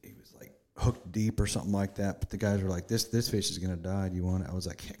was like hooked deep or something like that. But the guys were like, this fish is gonna die. Do you want it? I was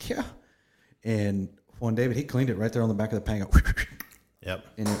like, heck yeah. And Juan David, he cleaned it right there on the back of the pan. Yep.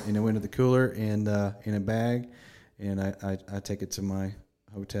 And it went to the cooler and in a bag, and I take it to my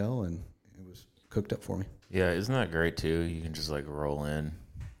hotel, and it was cooked up for me. Yeah, isn't that great too? You can just like roll in,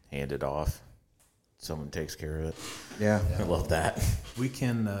 hand it off. Someone takes care of it. Yeah. I love that. We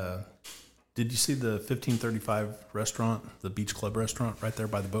can. Did you see the 1535 restaurant, the beach club restaurant right there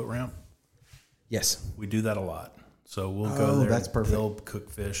by the boat ramp? Yes. We do that a lot. So we'll go there. That's perfect. They'll cook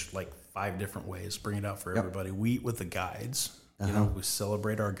fish like 5 different ways, bring it out for everybody. We eat with the guides. We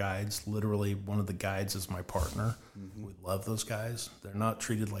celebrate our guides. Literally, one of the guides is my partner. We love those guys. They're not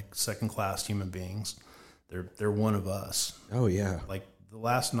treated like second-class human beings. They're one of us. Oh, yeah. Like the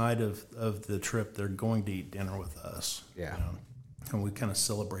last night of the trip, they're going to eat dinner with us. Yeah. And we kind of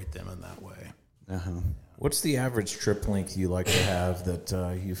celebrate them in that way. What's the average trip length you like to have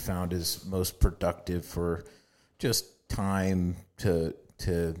that you found is most productive for just time to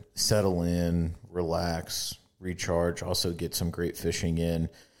settle in, relax, recharge, also get some great fishing in?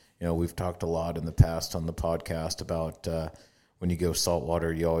 We've talked a lot in the past on the podcast about when you go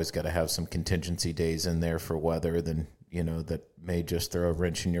saltwater, you always got to have some contingency days in there for weather that may just throw a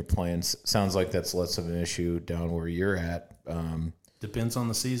wrench in your plans. Sounds like that's less of an issue down where you're at. Depends on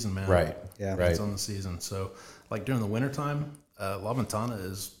the season, man. Right. Yeah. Depends on the season. So, like during the wintertime, La Ventana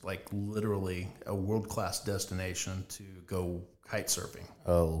is like literally a world-class destination to go kite surfing.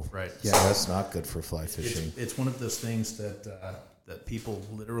 Oh, right. Yeah, that's not good for fly fishing. It's one of those things that people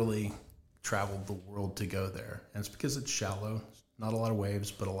literally travel the world to go there, and it's because it's shallow, not a lot of waves,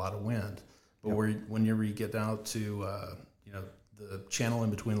 but a lot of wind. But whenever you get down to the channel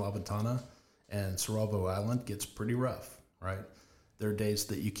in between La Ventana and Cerralvo Island gets pretty rough, right? There are days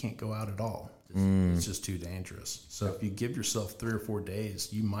that you can't go out at all. It's just too dangerous. So if you give yourself 3 or 4 days,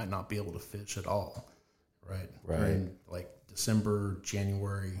 you might not be able to fish at all, right? During like December,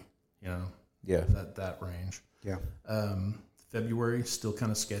 January, that range. Yeah. February still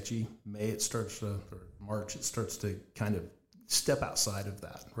kind of sketchy. March it starts to kind of step outside of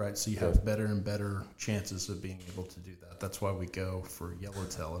that, right? So you have better and better chances of being able to do that. That's why we go for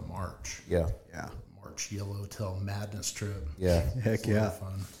yellowtail in March. Yeah. March yellowtail madness trip. Yeah. Heck yeah.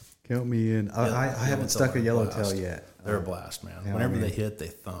 Fun. Count me in. I haven't stuck a yellowtail yet. They're a blast, man. Whenever they hit, they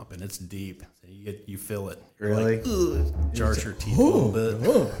thump, and it's deep. You feel it. Really? Like, jars your teeth a little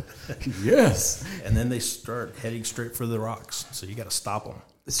bit. Yes. And then they start heading straight for the rocks, so you got to stop them.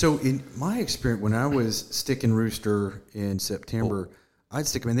 So in my experience, when I was sticking rooster in September, I'd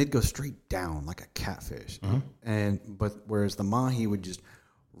stick them in. They'd go straight down like a catfish. But whereas the mahi would just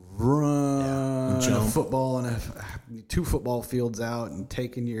run a football and 2 football fields out and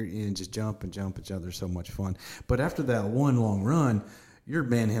just jump and jump each other. So much fun. But after that one long run, you're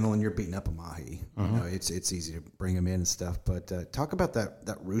manhandling, you're beating up a mahi. You know, it's easy to bring them in and stuff. But talk about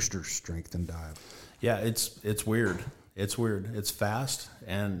that rooster strength and dive. Yeah, it's weird. It's weird. It's fast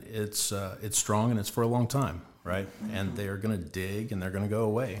and it's strong and it's for a long time, right? And they're going to dig and they're going to go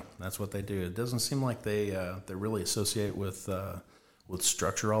away. That's what they do. It doesn't seem like they really associate with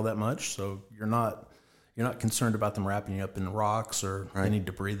structure all that much. So you're not concerned about them wrapping you up in rocks or any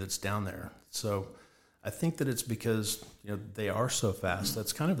debris that's down there. So I think that it's because they are so fast.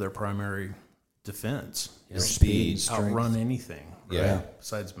 That's kind of their primary defense. Speed, outrun anything. Right? Yeah.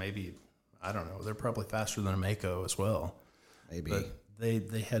 Besides maybe, I don't know. They're probably faster than a mako as well. Maybe. But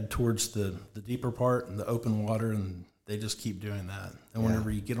they head towards the deeper part and the open water, and they just keep doing that. And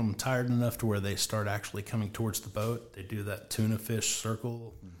whenever you get them tired enough to where they start actually coming towards the boat, they do that tuna fish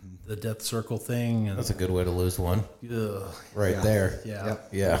circle, the death circle thing. And That's a good way to lose one. Right there. Yeah.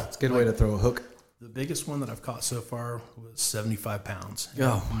 Yeah. It's a good way to throw a hook. The biggest one that I've caught so far was 75 pounds.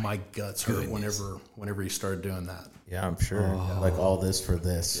 Oh, my guts hurt whenever he started doing that. Yeah, I'm sure. Like all this for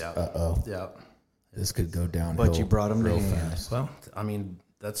this. Yeah. Uh-oh. Yeah. This could go downhill. But you brought them real to fast. Well, I mean,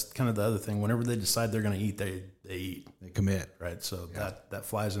 that's kind of the other thing. Whenever they decide they're going to eat, they eat. They commit. Right. So that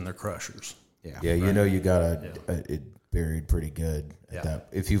flies in their crushers. Yeah. Yeah, you got it buried pretty good at that.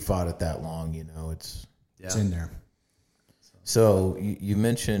 If you fought it that long, it's in there. So you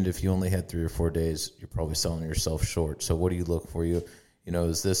mentioned if you only had 3 or 4 days, you're probably selling yourself short. So what do you look for?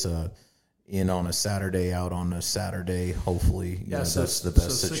 Is this in on a Saturday, out on a Saturday? Hopefully, that's the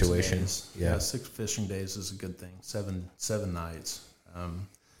best situation. 6 days. 6 fishing days is a good thing. Seven nights.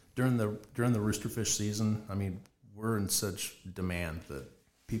 During the roosterfish season, I mean, we're in such demand that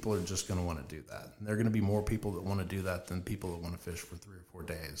people are just going to want to do that. And there are going to be more people that want to do that than people that want to fish for 3 or 4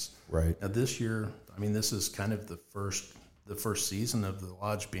 days. Right. Now this year, I mean, this is kind of the first season of the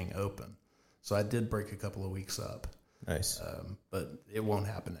lodge being open. So I did break a couple of weeks up. Nice. But it won't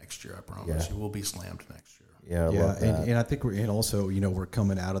happen next year, I promise you. We'll be slammed next year. Yeah, I love that. And I think we're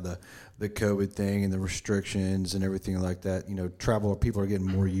coming out of the COVID thing and the restrictions and everything like that. People are getting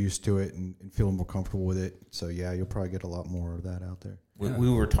more used to it and feeling more comfortable with it. So yeah, you'll probably get a lot more of that out there.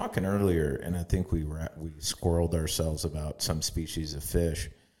 We were talking earlier, and I think we squirreled ourselves about some species of fish.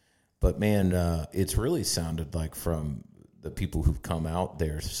 But man, it's really sounded like from the people who've come out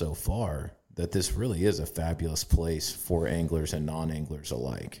there so far that this really is a fabulous place for anglers and non-anglers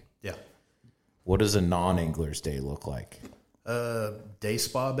alike. Yeah. What does a non-angler's day look like? Day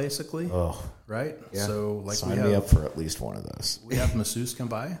spa, basically. Oh, right. Yeah. So sign me up for at least one of those. We have masseuse come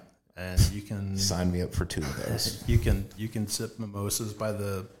by, and you can sign me up for 2 of those. You can sip mimosas by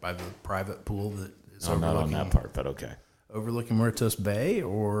the private pool that is I'm not on that part, but okay. Overlooking Muertos Bay,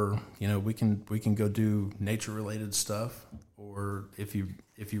 or we can go do nature related stuff, or if you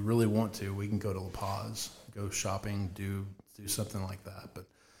really want to, we can go to La Paz, go shopping, do something like that. But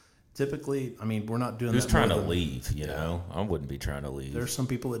typically, I mean, we're not doing. Who's that trying to leave? I wouldn't be trying to leave. There's some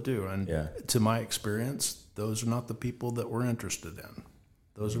people that do, and to my experience, those are not the people that we're interested in.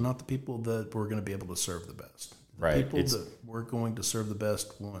 Those are not the people that we're going to be able to serve the best. Right. People that we're going to serve the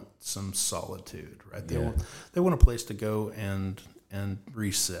best want some solitude, right? They want a place to go and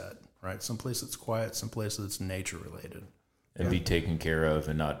reset, right? Some place that's quiet, some place that's nature related. And be taken care of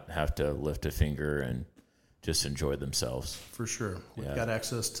and not have to lift a finger and just enjoy themselves. For sure. We've got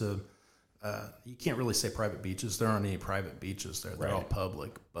access to, you can't really say private beaches. There aren't any private beaches there. They're all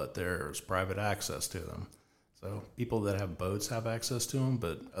public, but there's private access to them. So people that have boats have access to them,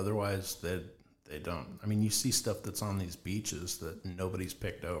 but otherwise they don't. I mean, you see stuff that's on these beaches that nobody's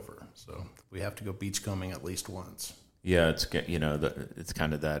picked over. So we have to go beachcombing at least once. Yeah, it's it's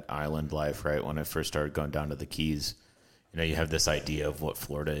kind of that island life, right? When I first started going down to the Keys, you have this idea of what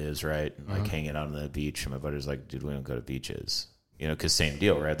Florida is, right? And like hanging out on the beach. And my buddy's like, dude, we don't go to beaches. Because same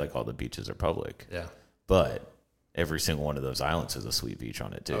deal, right? Like all the beaches are public. Yeah. But every single one of those islands has a sweet beach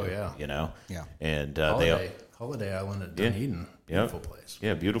on it too. Oh, yeah. Yeah. And Holiday Island at Dunedin. Beautiful place.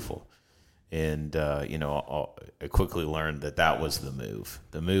 Yeah, beautiful. And, I quickly learned that was the move.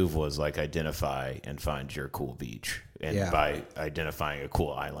 The move was like identify and find your cool beach. And by identifying a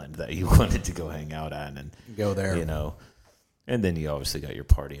cool island that you wanted to go hang out on and go there, and then you obviously got your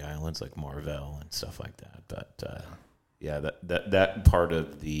party islands like Marvel and stuff like that. But, that part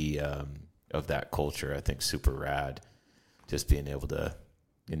of of that culture, I think super rad. Just being able to,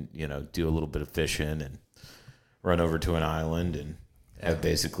 do a little bit of fishing and run over to an island and have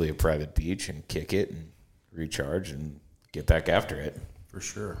basically a private beach and kick it and recharge and get back after it. For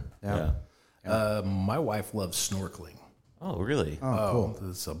sure. Yeah. My wife loves snorkeling. Oh, really? Oh,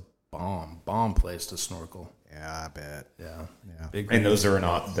 it's a bomb place to snorkel. Yeah, I bet. Yeah. Yeah. Big And those are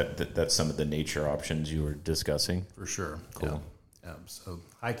not that's some of the nature options you were discussing. for sure. Cool. Yeah. So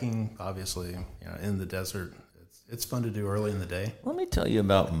hiking, obviously, in the desert, it's fun to do early in the day. Let me tell you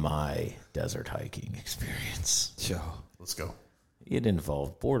about my desert hiking experience. Sure. Let's go. It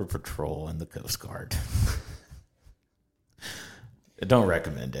involved Border Patrol and the Coast Guard. I don't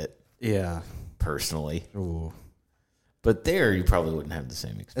recommend it Yeah. personally, Ooh. but there you probably wouldn't have the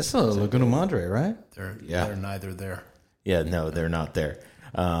same experience. It's a Laguna Madre, right? They're neither there. Yeah, no, they're not there.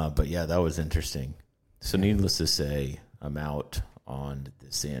 But yeah, that was interesting. So needless to say, I'm out on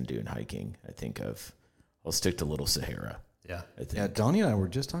the sand dune hiking. I'll stick to Little Sahara. Yeah. I think Yeah, Donnie and I were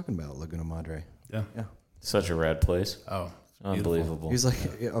just talking about Laguna Madre. Yeah. Yeah. such a rad place. Oh, Unbelievable. He's like,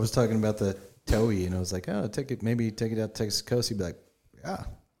 I was talking about the Toei, and I was like, oh, take it out to Texas coast. He'd be like, yeah,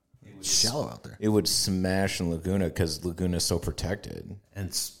 it's shallow out there. It would smash in Laguna because Laguna is so protected.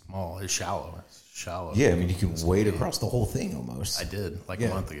 And small. It's shallow. Yeah, I mean, you can wade across the whole thing almost. I did a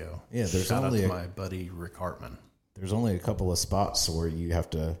month ago. Yeah, there's Shout only out to my buddy Rick Hartman. There's only a couple of spots where you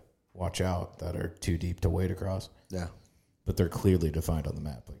have to watch out that are too deep to wade across. Yeah. But they're clearly defined on the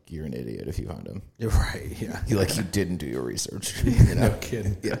map. Like, you're an idiot if you find them. You're right, yeah. You didn't do your research. You know? No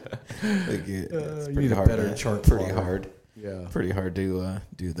kidding. Yeah. Like, it's you pretty need a hard. better chart Pretty follower. hard. Yeah. Pretty hard to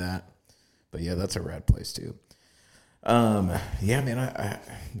do that. But yeah, that's a rad place too. Yeah, man,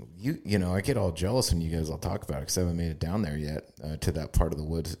 I get all jealous when you guys all talk about it because I haven't made it down there yet to that part of the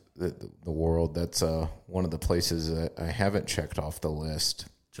woods, the world. That's one of the places that I haven't checked off the list.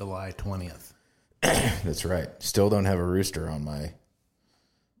 July 20th. That's right. Still don't have a rooster on my.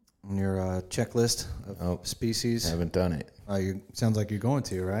 On your checklist of species. Haven't done it. Sounds like you're going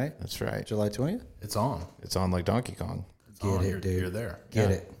to, right? That's right. July 20th? It's on. It's on like Donkey Kong. It's on. it, dude. You're there.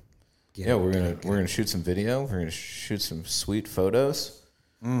 Get it. Yeah, we're gonna shoot some video. We're gonna shoot some sweet photos.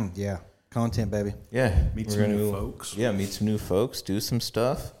 Yeah. Content, baby. Yeah, Meet we're some gonna new folks. Yeah, meet some new folks. Do some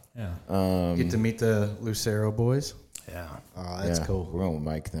stuff. Yeah. Get to meet the Lucero boys. Yeah. Oh, that's Yeah, cool. We're gonna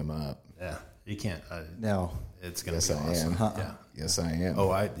mic them up. Yeah. You can't. No. It's going Yes, to be I awesome. am. Yeah. Yes, I am.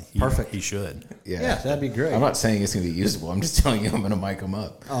 Oh, Perfect. He should. Yeah, that'd be great. I'm not saying it's gonna be usable. I'm just telling you I'm gonna mic them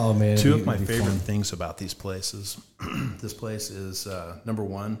up. Oh, man. Two of my favorite things about these places. This place is number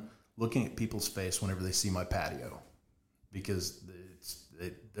one, looking at people's face whenever they see my patio, because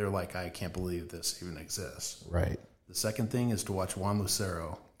they're like, I can't believe this even exists. Right. The second thing is to watch Juan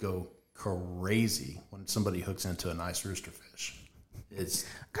Lucero go crazy when somebody hooks into a nice rooster fish. It's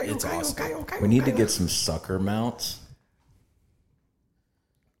awesome. We need to get some sucker mounts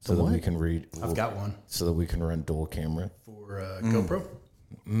so that we can read. I've got one So that we can run dual camera. for GoPro.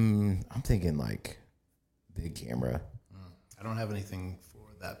 I'm thinking like big camera. I don't have anything for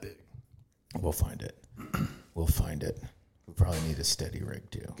that big. We'll find it. We'll find it. We probably need a steady rig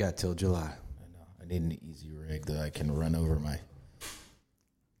too. Got till July. I know. I need an easy rig that I can run over my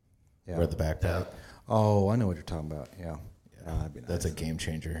Yeah. wear the backpack. Oh, I know what you're talking about. Yeah. That'd be nice. That's a game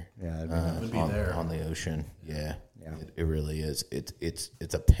changer. Yeah, that'd be nice. Would be there. On the ocean. Yeah. Yeah. It really is.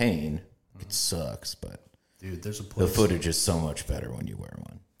 It's a pain. It sucks, but Dude, there's a the place. footage is so much better when you wear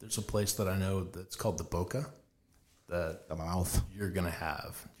one. There's a place that I know that's called the Boca that The mouth. you're gonna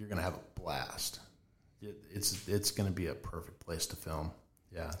have a blast. It's gonna be a perfect place to film.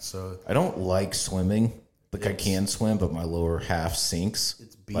 Yeah. So I don't like swimming. Like I can swim, but my lower half sinks.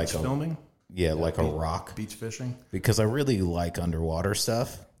 it's beach like filming, Yeah, like a rock. beach fishing. Because I really like underwater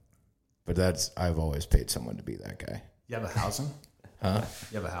stuff. But I've always paid someone to be that guy. You have a housing? Huh?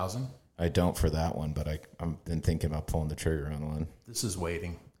 You have a housing? I don't for that one, but I've been thinking about pulling the trigger on one. This is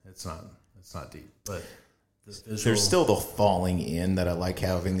waiting. It's not deep, but the visual, There's still the falling in that I like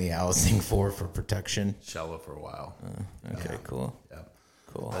having the housing for protection. shallow for a while. Okay, cool. Yeah.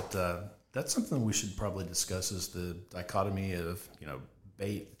 Cool. But that's something we should probably discuss is the dichotomy of,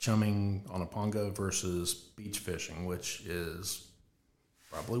 bait chumming on a ponga versus beach fishing, which is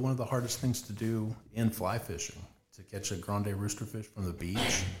probably one of the hardest things to do in fly fishing, to catch a grande roosterfish from the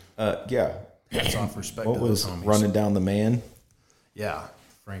beach. Yeah. Hats off respect What to was those homies. Running Down the Man? Yeah,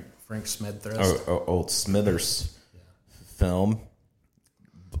 Frank Smedthrust. Old Smithers film.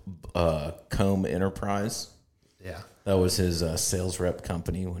 Comb Enterprise. Yeah. That was his sales rep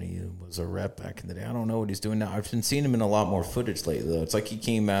company when he was a rep back in the day. I don't know what he's doing now. I've been seeing him in a lot more footage lately, though. It's like he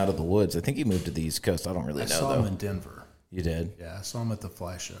came out of the woods. I think he moved to the East Coast. I don't really I know, saw though. him in Denver. You did? Yeah, I saw him at the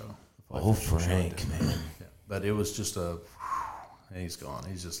fly show. Oh, Frank, man. Yeah. But it was just and he's gone.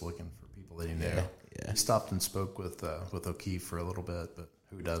 He's just looking for people that he knew. Yeah. He stopped and spoke with O'Keefe for a little bit, but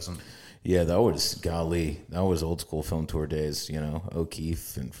Who doesn't? Yeah, that was old school film tour days, you know,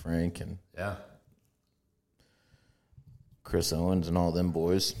 O'Keefe and Frank and Yeah. Chris Owens and all them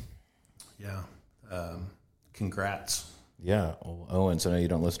boys. Yeah. Congrats. Yeah, well, Owens, I know you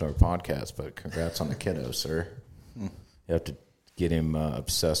don't listen to our podcast, but congrats on the kiddo, sir. You have to get him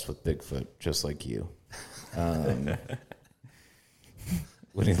obsessed with Bigfoot, just like you. What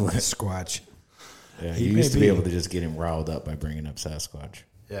do you like? Squatch. Yeah, you used to be able to just get him riled up by bringing up Sasquatch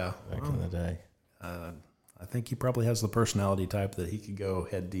Yeah. back in the day. I think he probably has the personality type that he could go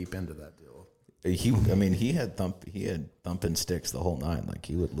head deep into that deal. He had thumping sticks the whole nine. Like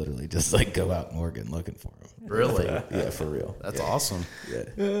he would literally just like go out in Oregon looking for him. Really? Yeah, for real. That's awesome. Yeah.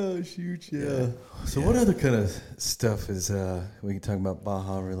 Oh, shoot, yeah. So what other kind of stuff is we can talk about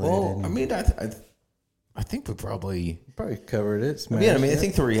Baja related? Well, I mean, I think we probably covered it. Yeah, I mean, I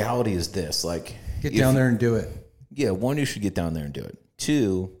think the reality is this: like, get down there and do it. Yeah, one, you should get down there and do it.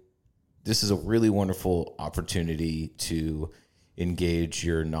 Two, this is a really wonderful opportunity to engage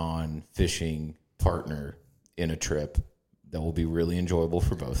your non-fishing partner in a trip that will be really enjoyable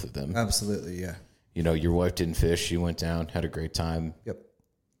for both of them. Absolutely, yeah. You know, your wife didn't fish; she went down, had a great time. Yep.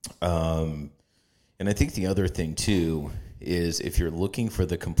 And I think the other thing too is if you're looking for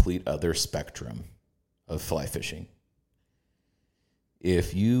the complete other spectrum of fly fishing,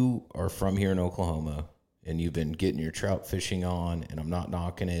 if you are from here in Oklahoma and you've been getting your trout fishing on, and I'm not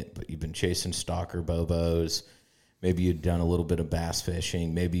knocking it, but you've been chasing stalker bobos, maybe you've done a little bit of bass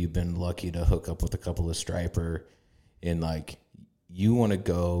fishing, maybe you've been lucky to hook up with a couple of striper, and like you want to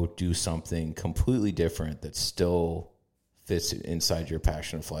go do something completely different that still fits inside your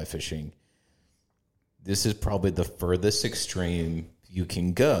passion of fly fishing, this is probably the furthest extreme you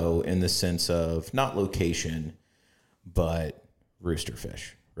can go in the sense of not location, but rooster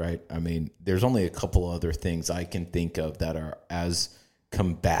fish, right? I mean, there's only a couple other things I can think of that are as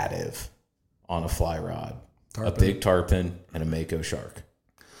combative on a fly rod. A big tarpon and a mako shark.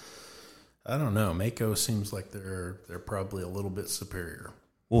 I don't know. Mako seems like they're probably a little bit superior.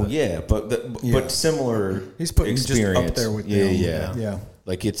 Well, but similar. He's putting experience. Just up there with them. Yeah.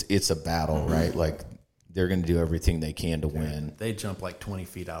 Like it's a battle, right? Like they're going to do everything they can to win. They jump like 20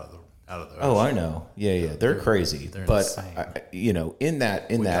 feet out of the ocean. Oh, I know. Yeah. They're crazy. They're but insane. in that,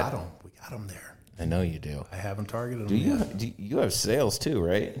 We got them there. I know you do. I haven't targeted them yet. You have sales too,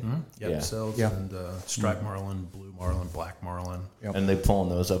 right? Yep, Yeah. cells and striped marlin, blue marlin, black marlin. Yep. And they pulling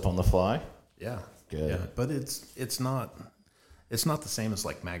those up on the fly. Yeah, Good. Yeah, but it's not the same as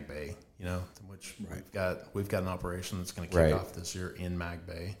like Mag Bay, you know, which we've got an operation that's going to kick off this year in Mag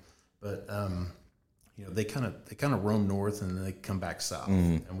Bay, but you know they kind of roam north and then they come back south,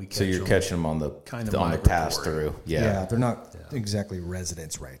 and we catch So you're them catching them on the pass through. Yeah, they're not exactly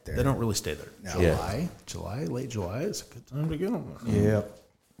residents right there. They don't really stay there. No. Late July is a good time to get them.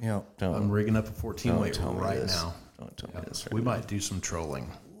 Yep. I'm rigging up a 14 weight right this. now. Don't tell me this. We might do some trolling.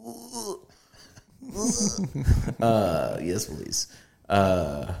 Yes, please.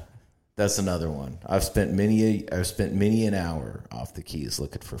 That's another one. I've spent many an hour off the Keys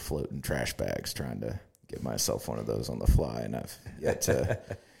looking for floating trash bags, trying to get myself one of those on the fly, and I've yet to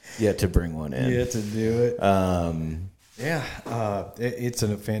bring one in. Yet to do it. It's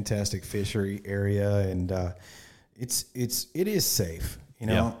a fantastic fishery area, and it is safe.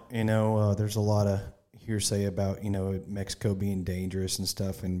 There's a lot of hearsay about Mexico being dangerous and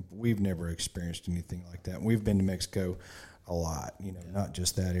stuff, and we've never experienced anything like that. We've been to Mexico a lot, not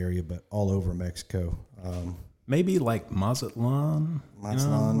just that area, but all over Mexico. Maybe like Mazatlan.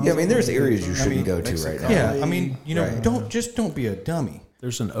 Yeah, I mean, there's areas you shouldn't go to right now. Yeah, I mean, don't be a dummy.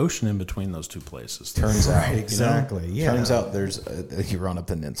 There's an ocean in between those two places. Turns out, exactly. Yeah. Turns out you're on a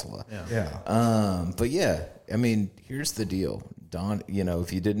peninsula. Yeah. But yeah, I mean, here's the deal, Don.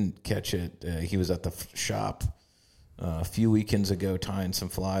 If you didn't catch it, he was at the shop a few weekends ago tying some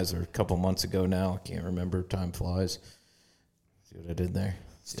flies, or a couple months ago now. I can't remember. Time flies. See what I did there?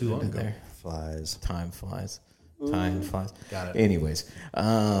 It's too long ago. Flies. Time flies. Time flies. Got it. Anyways,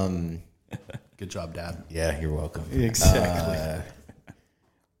 good job, Dad. yeah, you're welcome. Exactly.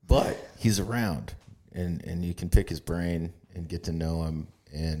 But he's around, and you can pick his brain and get to know him.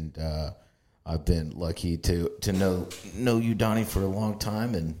 And I've been lucky to know you, Donnie, for a long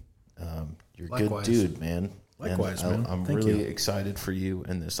time, and you're a Likewise. good dude, man. Likewise, and man. I'm Thank really you. excited for you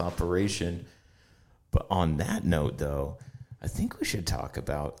and this operation. But on that note, though, I think we should talk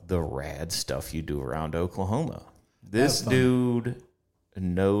about the rad stuff you do around Oklahoma. This dude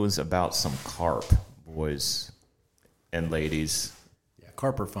knows about some carp, boys and ladies. Yeah,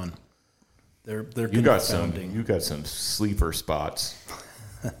 carp are fun. They're You got confounding. some sleeper spots.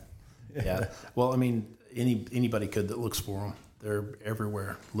 Yeah. Well, I mean, anybody could that looks for them. They're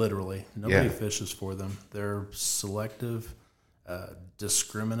everywhere, literally. Nobody Yeah. fishes for them. They're selective,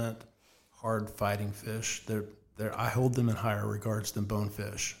 discriminate, hard-fighting fish. I hold them in higher regards than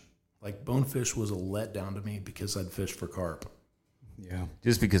bonefish. Like, bonefish was a letdown to me because I'd fish for carp. Yeah.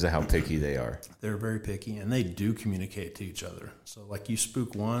 Just because of how picky they are. They're very picky, and they do communicate to each other. So, like, you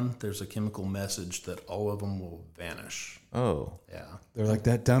spook one, there's a chemical message that all of them will vanish. Oh. Yeah, They're like,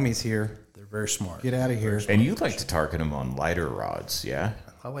 that dummy's here. they're very smart. Get out of here. And you like to target them on lighter rods, yeah?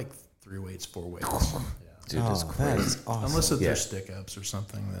 I like 3 weights, 4 weights. Dude, that's Oh, crazy. that is awesome. Unless if Yeah. they're stick-ups or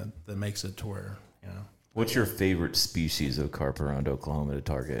something that makes it to where, What's your favorite species of carp around Oklahoma to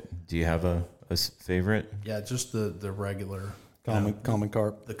target? Do you have a favorite? Yeah, just the regular Common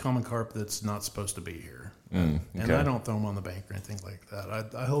carp. the common carp that's not supposed to be here. Okay. And I don't throw them on the bank or anything like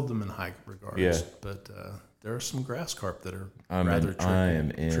that. I hold them in high regards. Yeah. But there are some grass carp that are I rather tricky. am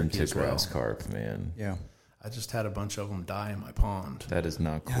tricky into as well. grass carp, man. Yeah. I just had a bunch of them die in my pond. That is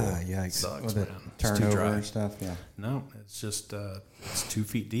not cool. Yeah, yikes. Sucks, With the man. It's too turnover dry. and stuff. Yeah. No, it's just it's 2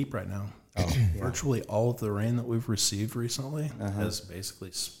 feet deep right now. Oh, Virtually all of the rain that we've received recently has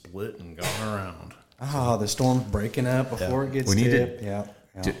basically split and gone around. Oh, the storm's breaking up before it gets We need to- tipped. Yeah.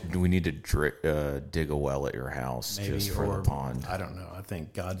 Do we need to dig a well at your house Maybe, just for or the pond? I don't know. I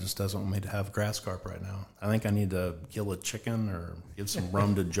think God just doesn't want me to have grass carp right now. I think I need to kill a chicken or give some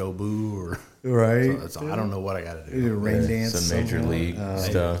rum to Jobu or Right. I don't know what I got to Do a do. rain dance. Some major somewhere. league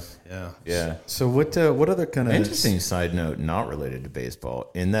stuff. Yeah. Yeah. So what other kind of Interesting side note, not related to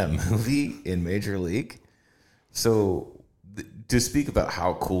baseball. In that movie in Major League, so to speak about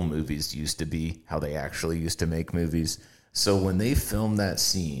how cool movies used to be, how they actually used to make movies. So when they filmed that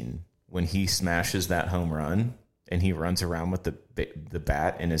scene, when he smashes that home run and he runs around with the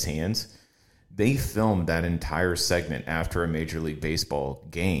bat in his hands, they filmed that entire segment after a Major League Baseball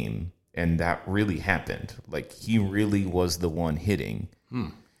game, and that really happened. Like, he really was the one hitting.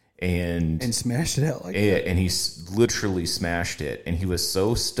 And smashed it out like yeah, and he literally smashed it. And he was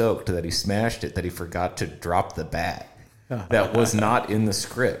so stoked that he smashed it that he forgot to drop the bat. That was not in the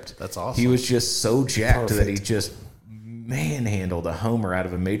script. That's awesome. He was just so jacked that he just manhandled a homer out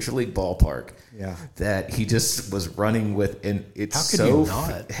of a major league ballpark. Yeah. That he just was running with, and it's How could you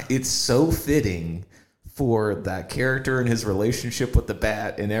not? It's so fitting for that character and his relationship with the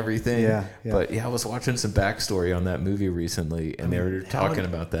bat and everything. Yeah, yeah. But yeah, I was watching some backstory on that movie recently, and they were talking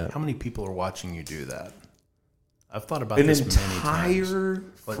about that. How many people are watching you do that? I've thought about An this many times. entire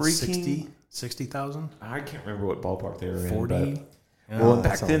What, freaking 60,000? I can't remember what ballpark they were 40? in. But, well, back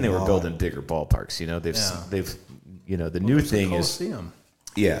that's a then they were lot. building bigger ballparks. You know, they've the new There's a thing is Coliseum.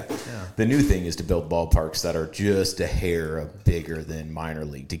 the new thing is to build ballparks that are just a hair bigger than minor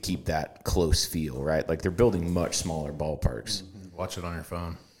league to keep that close feel, right? Like they're building much smaller ballparks. Watch it on your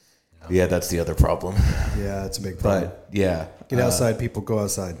phone. Yeah, that's the other problem. Yeah, it's a big problem. But yeah, Get outside, people. Go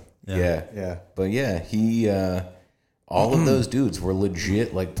outside. yeah, Yeah. But yeah, he all of those dudes were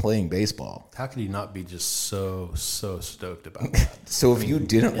legit like playing baseball. How could you not be just so stoked about that? So if you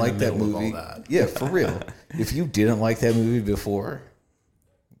didn't in like the that middle of all movie, that. yeah, for real. If you didn't like that movie before,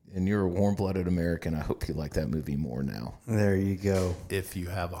 and you're a warm-blooded American, I hope you like that movie more now. There you go. If you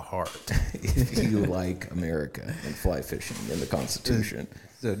have a heart. If you like America and fly fishing and the Constitution.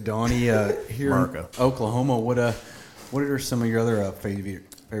 So Donnie, here America. in Oklahoma, what are some of your other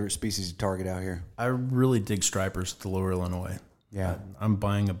favorite species to target out here? I really dig stripers at the Lower Illinois. Yeah. I'm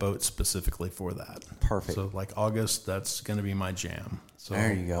buying a boat specifically for that. Perfect. So like August, that's going to be my jam. So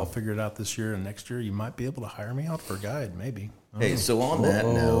There you go. I'll figure it out this year, and next year you might be able to hire me out for a guide, maybe. Hey, so on that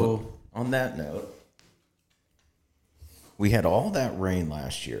note, we had all that rain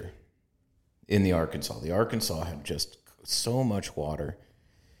last year in the Arkansas. The Arkansas had just so much water.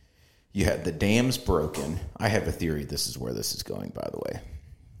 You had the dams broken. I have a theory this is where this is going, by the way.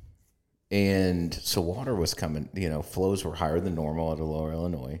 And so water was coming, flows were higher than normal out of Lower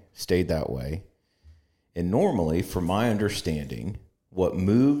Illinois, stayed that way. And normally, from my understanding, what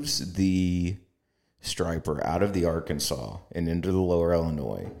moves the striper out of the Arkansas and into the Lower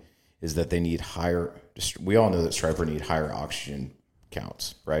Illinois is that they need higher, we all know that striper need higher oxygen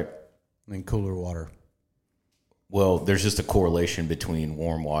counts, right? And cooler water. Well, there's just a correlation between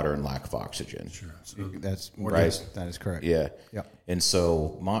warm water and lack of oxygen. Sure. That's Right. That is correct. Yeah. Yep. And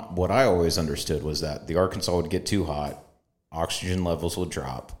so what I always understood was that the Arkansas would get too hot, oxygen levels would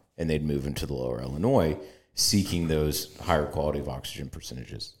drop, and they'd move into the Lower Illinois, seeking those higher quality of oxygen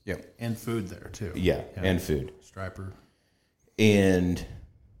percentages. Yep. And food there, too. Yeah, and food. Striper. And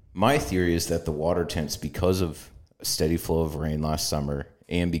my theory is that the water temps, because of a steady flow of rain last summer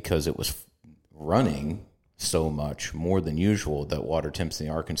and because it was running so much more than usual, that water temps in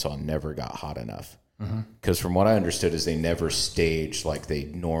the Arkansas never got hot enough. Because from what I understood is they never staged like they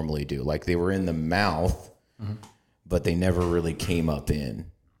normally do. Like they were in the mouth, but they never really came up in.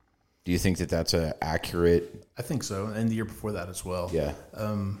 Do you think that that's a accurate? I think so. And the year before that as well. Yeah.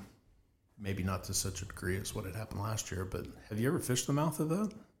 Maybe not to such a degree as what had happened last year, but have you ever fished the mouth of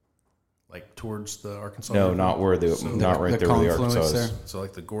that? Like towards the Arkansas No, River? not where the not right the there where the confluence Arkansas is. there? So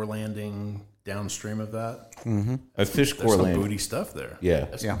like the Gore Landing downstream of that. I fished There's some Gorland. booty stuff there. Yeah.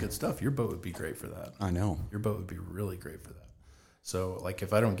 That's some good stuff. Your boat would be great for that. I know. Your boat would be really great for that. So like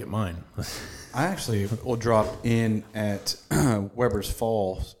if I don't get mine, I actually will drop in at Weber's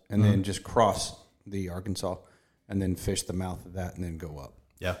Falls and then just cross the Arkansas and then fish the mouth of that and then go up.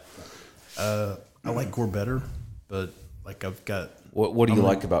 yeah. I like Gore better, but like I've got What do you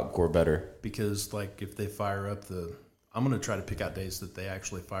like about Gore better? because like if they fire up I'm going to try to pick out days that they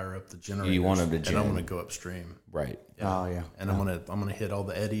actually fire up the generators. You want them to and jam. I want to go upstream. Right. Oh, yeah. And I'm gonna hit all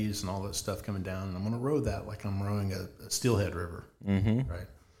the eddies and all that stuff coming down, and I'm gonna row that like I'm rowing a steelhead river, right?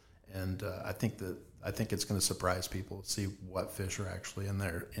 And I think it's gonna surprise people to see what fish are actually in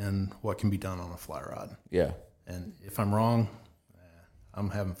there and what can be done on a fly rod. Yeah. And if I'm wrong, I'm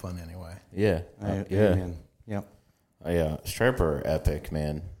having fun anyway. Yeah. Yeah. Amen. Yep. Yeah. Striper are epic,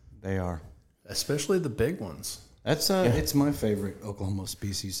 man. They are. Especially the big ones. That's it's my favorite Oklahoma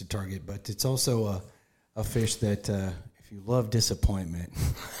species to target, but it's also a fish that if you love disappointment,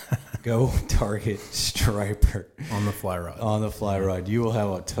 go target striper On the fly rod. on the fly rod. You will have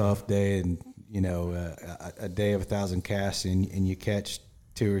a tough day, and a day of 1,000 casts, and you catch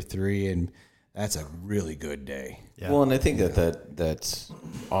 2 or 3, and that's a really good day. Yeah. Well, and I think that's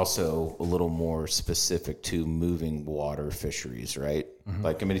also a little more specific to moving water fisheries, right?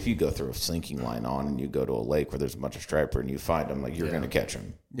 Like, I mean, if you go through a sinking line on and you go to a lake where there's a bunch of striper and you find them, like, you're going to catch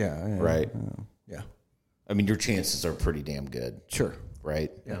them, Yeah. right? Yeah. I mean, your chances are pretty damn good, Sure. right?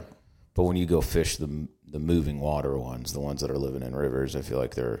 Yeah. But when you go fish the moving water ones, the ones that are living in rivers, I feel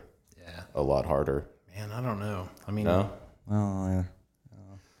like they're a lot harder. Man, I don't know. I mean, No? Oh, yeah.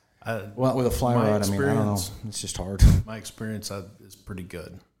 I, Well, with a fly My rod, I mean, I don't know. experience- It's just hard. my experience is pretty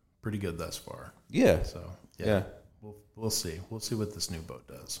good thus far. Yeah. So Yeah. we'll see. We'll see what this new boat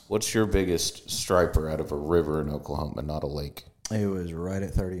does. What's your biggest striper out of a river in Oklahoma, not a lake? It was right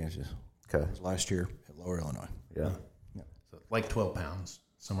at 30 inches. Okay. It was last year at Lower Illinois. Yeah. So like 12 pounds,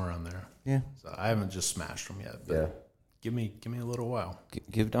 somewhere around there. Yeah. So I haven't just smashed them yet. But Yeah. give me a little while.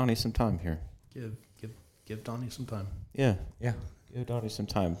 Give Donnie some time here. Give Donnie some time. Yeah. Yeah. Give Donnie some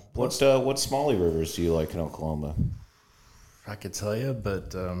time. What Smalley rivers do you like in Oklahoma? I could tell you,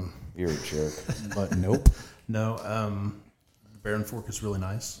 but You're a jerk. But nope. no. Barren Fork is really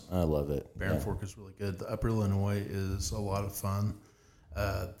nice. I love it. Barren Fork is really good. The Upper Illinois is a lot of fun.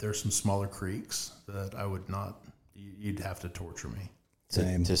 There's some smaller creeks that I would not. You'd have to torture me.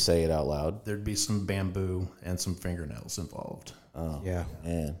 Same. To say it out loud. There'd be some bamboo and some fingernails involved. Oh, Yeah.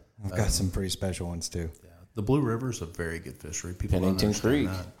 man. I've got some pretty special ones too. Yeah, the Blue River is a very good fishery. People don't Pennington understand Creek.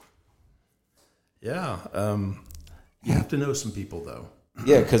 that. Yeah, you have to know some people though.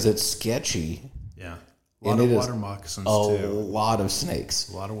 Yeah, because it's sketchy. Yeah, a And lot of it is water moccasins A too. lot of snakes.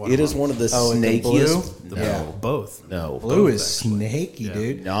 A lot of water It is one of the in the snakiest. blue? No. Yeah. Both. No. Blue is actually. snaky,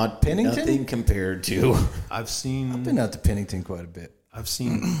 dude. Not Pennington? Nothing compared to. I've seen Been out to Pennington quite a bit. I've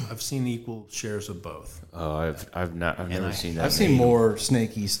seen equal shares of both. Oh, I've never seen that. I've seen more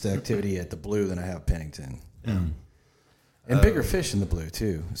snake east activity at the Blue than I have Pennington. And bigger fish in the Blue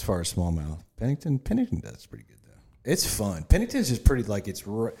too, as far as smallmouth. Pennington does pretty good though. It's fun. Pennington's just pretty like it's.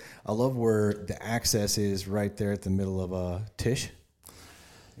 I love where the access is right there at the middle of Tish.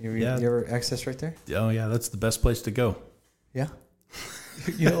 You ever access right there? Oh yeah, that's the best place to go. Yeah.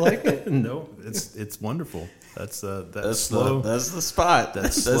 You don't like it? No, it's wonderful. That's Slow. That's the spot.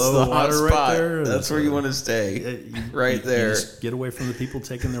 That's slow the hot water right spot. there. That's where you want to stay. right there. You just get away from the people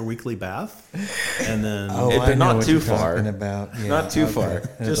taking their weekly bath, and then But I know not what too you're far. talking about. Yeah, Not too okay. far.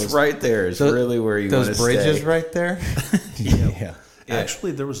 And Just those- right there is those- really where you want to Those bridges stay. right there. Yeah.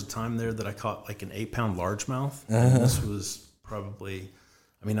 actually there was a time there that I caught like an 8-pound largemouth. Uh-huh. And this was probably,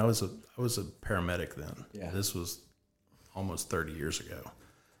 I mean, I was a paramedic then. Yeah. This was almost 30 years ago,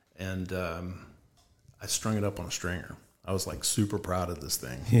 and I strung it up on a stringer. I was like super proud of this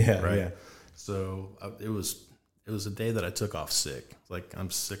thing. Yeah, right. yeah. So it was a day that I took off sick. Like I'm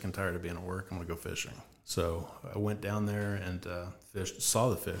sick and tired of being at work. I'm gonna go fishing. So I went down there and fished. Saw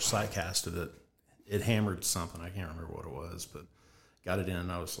the fish. Sight casted it. It hammered something. I can't remember what it was, but got it in.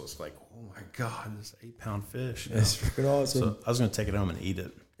 And I was just like, oh my god, this 8-pound fish. you know? That's freaking awesome. So I was gonna take it home and eat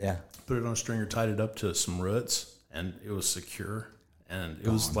it. Yeah. Put it on a stringer, tied it up to some roots, and it was secure. And it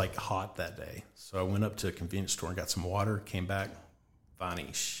was like hot that day. So I went up to a convenience store and got some water, came back,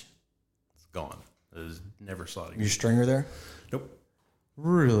 vanish. It's gone. Never saw it Your again. stringer there? Nope.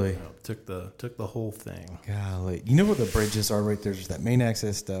 Really? Took the whole thing. Golly. You know what the bridges are right there? There's that main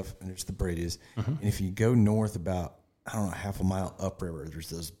access stuff, and there's the bridges. And if you go north about, I don't know, half a mile upriver, there's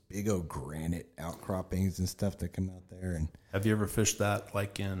those big old granite outcroppings and stuff that come out there. And Have you ever fished that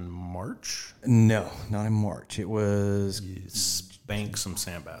like in March? no, not in March. It was You spank some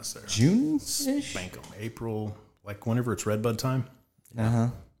sand bass there. June-ish? Spank them. April, like whenever it's redbud time. Uh-huh.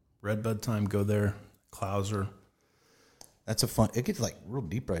 Redbud time, go there. Clouser. That's a fun. It gets like real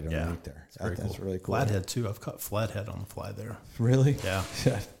deep right Yeah. underneath there. It's very That's cool. really cool. Flathead too. I've caught flathead on the fly there. Really? Yeah.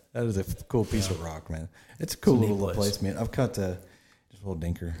 That is a cool piece of rock, man. It's a cool It's a neat little place. place, man. I've caught just little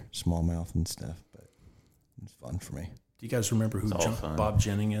dinker, smallmouth and stuff, but it's fun for me. Do you guys remember who all fun. Bob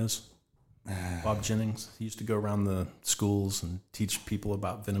Jennings is? Bob Jennings. He used to go around the schools and teach people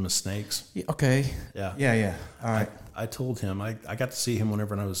about venomous snakes. Yeah, okay. Yeah. Yeah. All right. I told him, I got to see him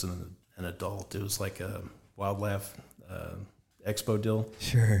whenever I was an adult. It was like a wildlife expo deal.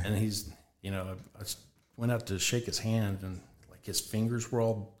 Sure. And he's, I went out to shake his hand and like his fingers were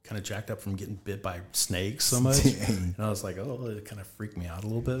all kind of jacked up from getting bit by snakes so much. Dang. And I was like, oh, it kind of freaked me out a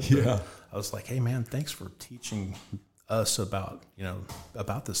little bit. Yeah. But I was like, hey man, thanks for teaching us about,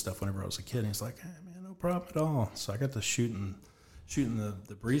 about this stuff whenever I was a kid. And he's like, hey man, no problem at all. So I got to shooting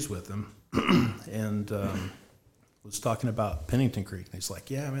the breeze with him and, was talking about Pennington Creek. And he's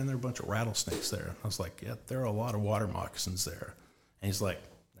like, yeah, man, there are a bunch of rattlesnakes there. And I was like, yeah, there are a lot of water moccasins there. And he's like,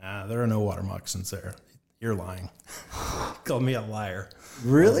 nah, there are no water moccasins there. You're lying. He called me a liar.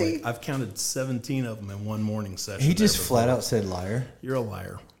 Really? I was like, I've counted 17 of them in one morning session. He just there flat before. out said liar. You're a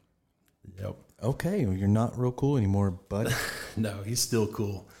liar. Yep. Okay, well, you're not real cool anymore, bud. No, he's still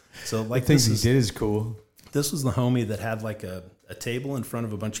cool. So like Things this he is, did is cool. this was the homie that had like a table in front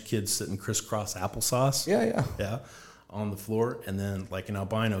of a bunch of kids sitting crisscross applesauce. Yeah. On the floor, and then like an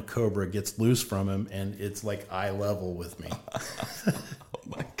albino cobra gets loose from him, and it's like eye level with me. Oh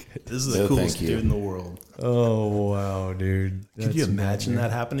my goodness. This is the No, coolest thank you. dude in the world. Oh wow, dude. Could you imagine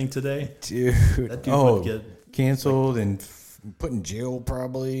that happening today? dude? That dude would get canceled and put in jail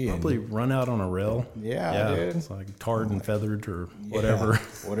probably. probably run out on a rail. Yeah, dude. It's like tarred and feathered or And, whatever.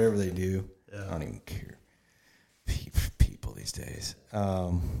 whatever they do. I don't even care. People these days.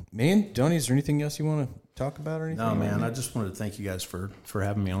 Man, Donnie, is there anything else you want to talk about or anything? No, man, I just wanted to thank you guys for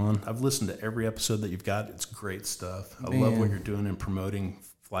having me on. I've listened to every episode that you've got. It's great stuff. I love what you're doing in promoting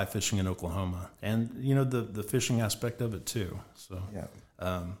fly fishing in Oklahoma, and the fishing aspect of it too. So Yeah.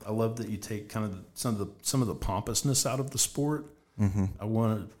 I love that you take kind of some of the pompousness out of the sport. Mm-hmm. I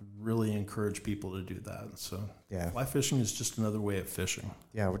want to really encourage people to do that. So Yeah. fly fishing is just another way of fishing.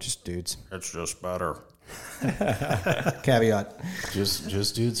 Yeah, we're just dudes. It's just better. Caveat.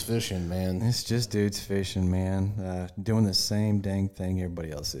 Just dudes fishing, man. It's just dudes fishing, man. Doing the same dang thing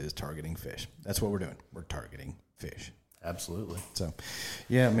everybody else is, targeting fish. That's what we're doing. We're targeting fish. Absolutely. So,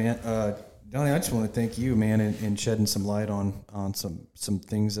 yeah, man. Donnie, I just want to thank you, man, in shedding some light on some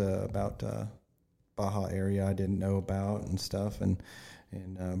things about Baja area I didn't know about and stuff, and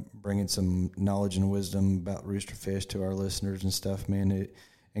bringing some knowledge and wisdom about rooster fish to our listeners and stuff, man.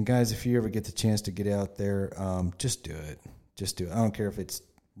 And guys, if you ever get the chance to get out there, just do it. Just do it. I don't care if it's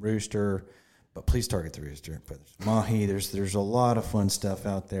rooster, but please target the rooster. But there's mahi, there's a lot of fun stuff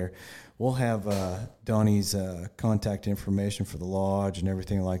out there. We'll have Donnie's contact information for the lodge and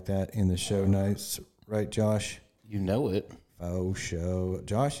everything like that in the show notes, right, Josh? You know it. Oh, show.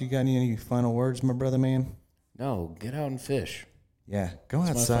 Josh, you got any final words, my brother, man? No, get out and fish. Yeah, go my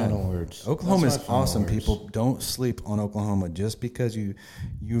outside. final words. Oklahoma That's is my final awesome, words. people. Don't sleep on Oklahoma. Just because you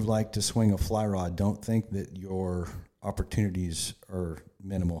like to swing a fly rod, don't think that your opportunities are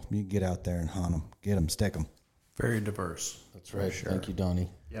minimal. You get out there and hunt them. Get them, stick them. Very diverse. That's right. Thank you, Donnie.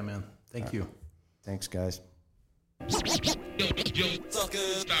 Yeah, man. Thank you. Thanks, guys. Yo,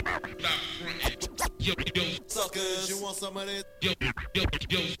 suckers, stop fronting. Yo, suckers, you want some of this?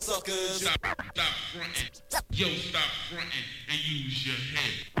 Yo, suckers, stop fronting. Yo, stop fronting and use your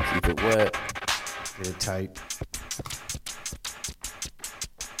head. Keep it wet. Get it tight.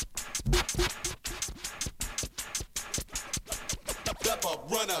 Step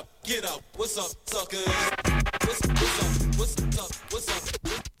up, run up, get up. What's up, suckers? What's up?